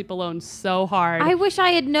Never Sleep Alone so hard. I wish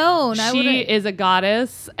I had known. I She would've- is a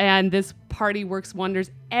goddess, and this party works wonders.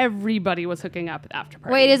 Everybody was hooking up at the after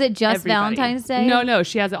party. Wait, is it just Everybody. Valentine's Day? No,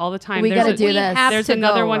 she has it all the time. We There's gotta a- do We this. have There's to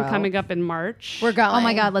another go, one Ro. coming up in March. We're going. Oh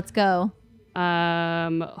my God, let's go.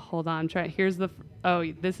 Hold on. Here's the. Oh,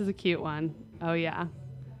 this is a cute one. Oh yeah.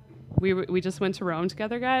 We just went to Rome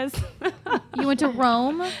together, guys. You went to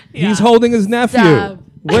Rome? Yeah. He's holding his nephew. Stop.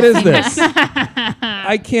 What is this?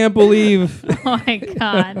 I can't believe. Oh my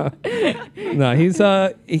god. No, he's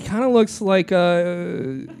he kind of looks like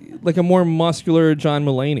a more muscular John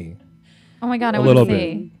Mulaney. Oh my god, I A want little to bit.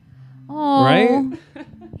 see. Oh, Right?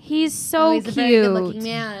 He's so he's cute. a very good-looking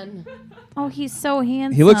man. Oh, he's so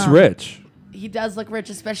handsome. He looks rich. He does look rich,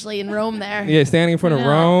 especially in Rome there. Yeah, standing in front of Yeah.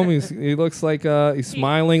 Rome. He looks like he's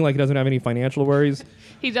smiling, like he doesn't have any financial worries.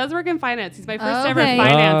 He does work in finance. He's my first Oh, ever okay.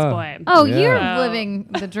 finance Ah. boy. Oh, Yeah. you're Oh. living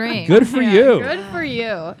the dream. Good for Yeah, you. Good for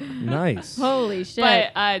you. Nice. Holy shit.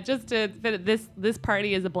 But just to this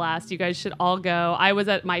party is a blast. You guys should all go. I was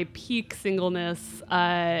at my peak singleness,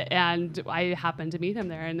 and I happened to meet him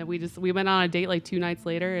there, and we went on a date like 2 nights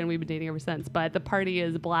later, and we've been dating ever since. But the party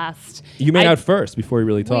is a blast. You made out first before we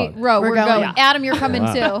really talked. Ro, we're going. going. Yeah. Adam, you're coming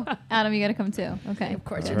Wow. too. Adam, you gotta come too. Okay. Of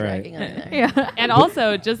course, All you're right. dragging on there. Yeah. And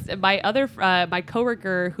also, just my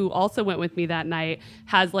coworker who also went with me that night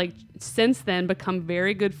has like since then become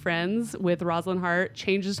very good friends with Rosalind Hart,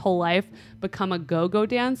 changed his whole life, become a go-go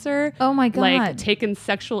dancer. Oh my God. Like taken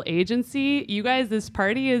sexual agency. You guys, this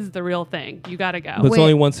party is the real thing. You gotta go. But it's Wait.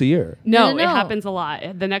 only once a year. No, No. it happens a lot.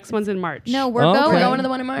 The next one's in March. No, we're Okay. going. We're going to the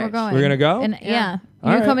one in March. We're going. We're gonna go? And yeah.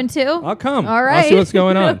 All You right. coming too? I'll come. All right. I'll see what's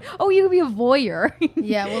going on. Oh, you could be a voyeur.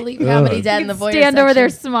 Yeah, we'll leave comedy Ugh. dead in the voyeur Stand over there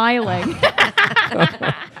section. smiling.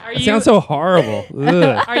 Are It you sounds so horrible.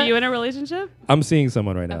 Ugh. are you in a relationship? I'm seeing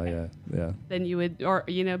someone right now. Yeah, yeah. Then you would, or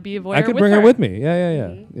be a voyeur. I could with bring her her with me.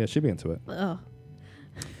 Yeah. Yeah, she'd be into it. Ugh.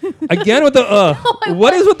 Again with the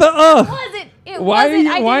What is with the It Why are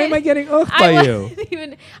wasn't. you? Why am I getting by you?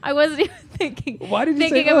 I wasn't even thinking. Why did you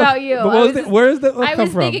thinking say about you? But I was where's the I come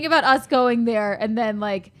was from? thinking about us going there and then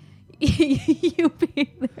like you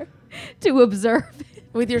being there to observe.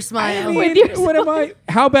 With your smile. I mean, with your what am I?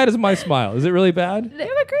 How bad is my smile? Is it really bad? You have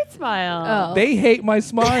a great smile. Oh. They hate my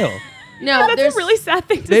smile. No, That's there's a really sad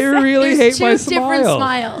thing to They say. really there's hate my two different smile.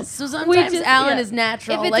 smiles. So sometimes Allan is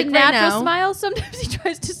natural. If it's like a right natural now. smile, sometimes he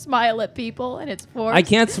tries to smile at people and it's forced. I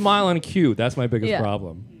can't smile on cue. That's my biggest Yeah.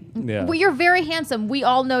 problem. Yeah. Well, you're very handsome. We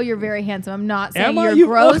all know you're very handsome. I'm not saying Emma, you're you've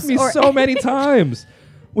gross looked me or so many times.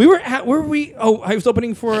 We were at where were we? Oh, I was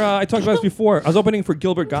opening for. I talked about this before. I was opening for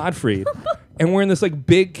Gilbert Gottfried, and we're in this like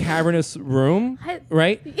big cavernous room,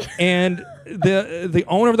 right? And the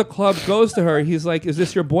owner of the club goes to her. He's like, "Is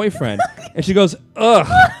this your boyfriend?" And she goes, "Ugh,"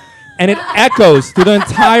 and it echoes through the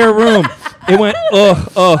entire room. It went, ugh.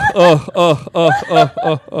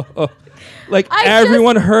 Like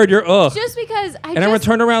everyone heard your ugh. just because I And everyone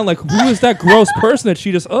turned around like, who is that gross person that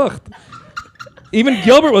she just ugged? Even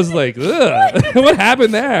Gilbert was like, ugh. What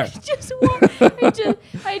happened there?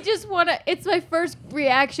 I just want to. It's my first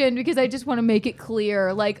reaction because I just want to make it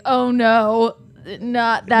clear, like, oh no,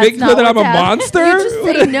 not that's Make not sure that I'm a what's happening. monster? You just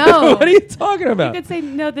say no. What are you talking You about? could say,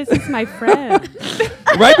 no, this is my friend.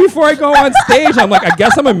 Right before I go on stage, I'm like, I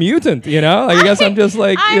guess I'm a mutant, you know? Like, I guess I'm just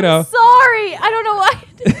like, I'm you know. sorry. I don't know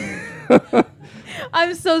why.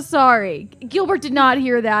 I'm so sorry. Gilbert did not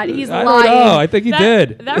hear that. He's I lying. don't know. I think he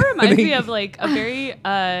did. That reminds me of like a very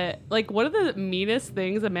like one of the meanest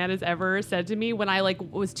things a man has ever said to me when I like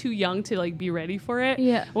was too young to like be ready for it.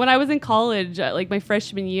 Yeah. When I was in college, like my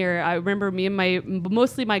freshman year, I remember me and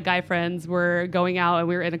mostly my guy friends were going out and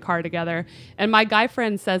we were in a car together. And my guy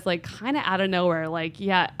friend says like kind of out of nowhere, like,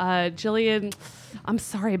 yeah, Jillian, I'm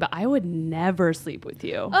sorry, but I would never sleep with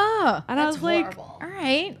you. Oh, And I was like, all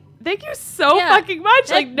right. thank you so Yeah. fucking much.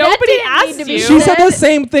 That- Like that nobody didn't need asked to be you. She said That- the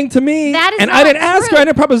same thing to me. That is and I not didn't ask her. I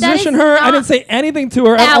didn't true. proposition That is her. I not- didn't say anything to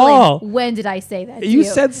her at Allan, all. when did I say that? to You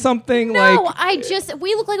said something no. like,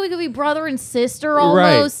 We look like we could be brother and sister Right.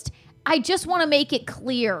 almost. I just want to make it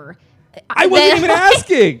clear. I wasn't even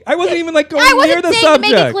asking. I wasn't even like going I near wasn't the saying subject.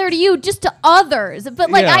 to make it clear to you, just to others.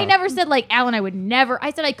 But like, Yeah. I never said like, Allan, I would never.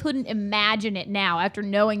 I said I couldn't imagine it now after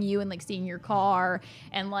knowing you and like seeing your car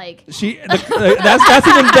and like. That's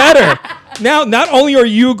even better. Now, not only are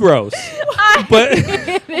you gross, but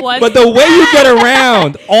but the way you get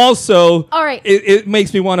around also, All right. it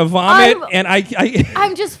makes me want to vomit. And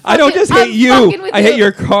I'm just. I don't just hate I'm you. fucking with I hate you.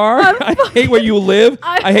 your car. I hate where you live.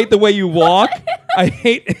 I hate the way you walk. I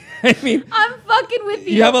hate. I mean, I'm fucking with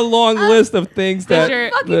you. you have a long list of things that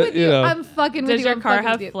your- fucking that, with you. know. I'm fucking with Does you. your I'm car fucking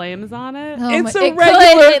have with you. flames on it? Oh It's my- a it could.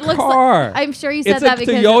 regular It looks car. Like, I'm sure you said It's that a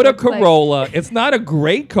because it Toyota looks like- Corolla. It's not a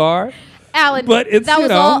great car. Allan, But it's, that you was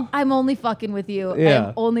know- all. I'm only fucking with you. Yeah.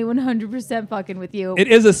 I'm only 100% fucking with you. It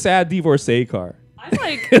is a sad divorcee car. I'm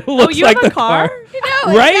like, It oh, looks you like have a the car? car. You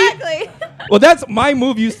know, Right? exactly. Well, that's my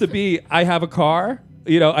move used to be I have a car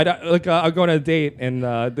I'll go on a date and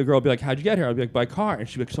the girl will be like, "How'd you get here?" I'll be like, "By car," and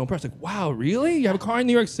she'd be like, so impressed, like, "Wow, really? You have a car in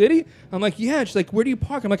New York City?" I'm like, "Yeah." And she's like, "Where do you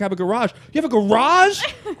park?" I'm like, "I have a garage." "You have a garage?"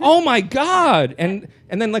 Oh my god! And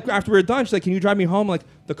then like after we're done, she's like, "Can you drive me home?" I'm like,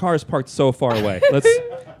 "The car is parked so far away.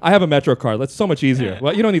 I have a Metro card. That's so much easier."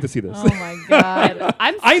 Well, you don't need to see this. Oh my god.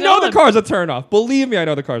 I know the car's a turnoff. Believe me, I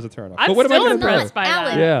know the car's a turnoff. I'm But what am I still gonna do? impressed by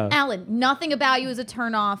Alan, that. Yeah. Alan, nothing about you is a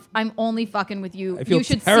turnoff. I'm only fucking with you. I feel You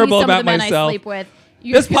should terrible see some about of the men myself. I sleep with.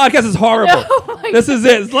 This podcast is horrible. Oh my This is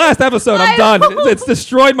it. It's the last episode. I'm done. It's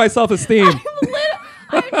destroyed my self-esteem.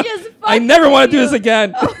 I'm just I fucking never want to do you. this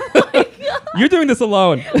again. Oh my god. You're doing this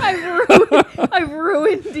alone. I've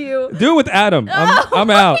ruined you. Do it with Adam. I'm out. Oh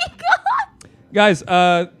my god. Guys,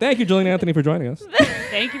 thank you, Jillian Anthony, for joining us.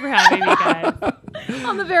 Thank you for having me, guys.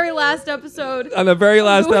 On the very last episode. On the very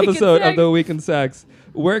last Week in episode of Sex. The Week in Sex.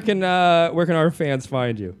 Where can our fans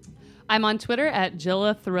find you? I'm on Twitter at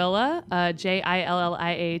Jilla Thrilla,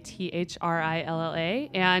 JILLIATHRILLA,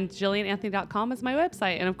 and JillianAnthony.com is my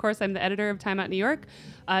website. And of course, I'm the editor of Time Out New York,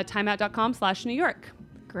 timeout.com/New York.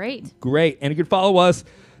 Great. Great. And you can follow us,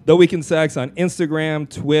 The Week in Sex, on Instagram,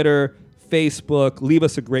 Twitter, Facebook. Leave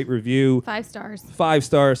us a great review. 5 stars. 5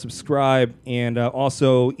 stars, subscribe, and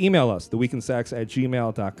also email us,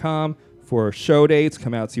 theweekinsex@gmail.com for show dates.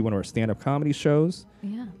 Come out, see one of our stand-up comedy shows.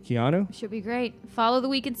 Yeah. Keanu? Should be great. Follow The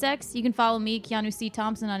Week in Sex. You can follow me, Keanu C.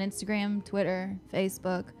 Thompson, on Instagram, Twitter,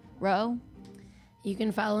 Facebook. Ro? You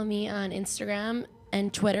can follow me on Instagram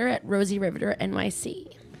and Twitter at Rosie Riveter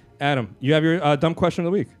NYC. Adam, you have your dumb question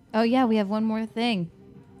of the week. Oh, yeah, we have one more thing.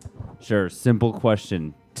 Sure. Simple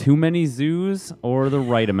question. Too many zoos or the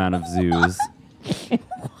right amount of zoos?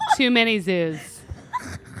 Too many zoos.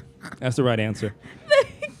 That's the right answer.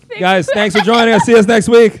 Guys, thanks for joining us. See us next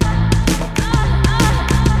week.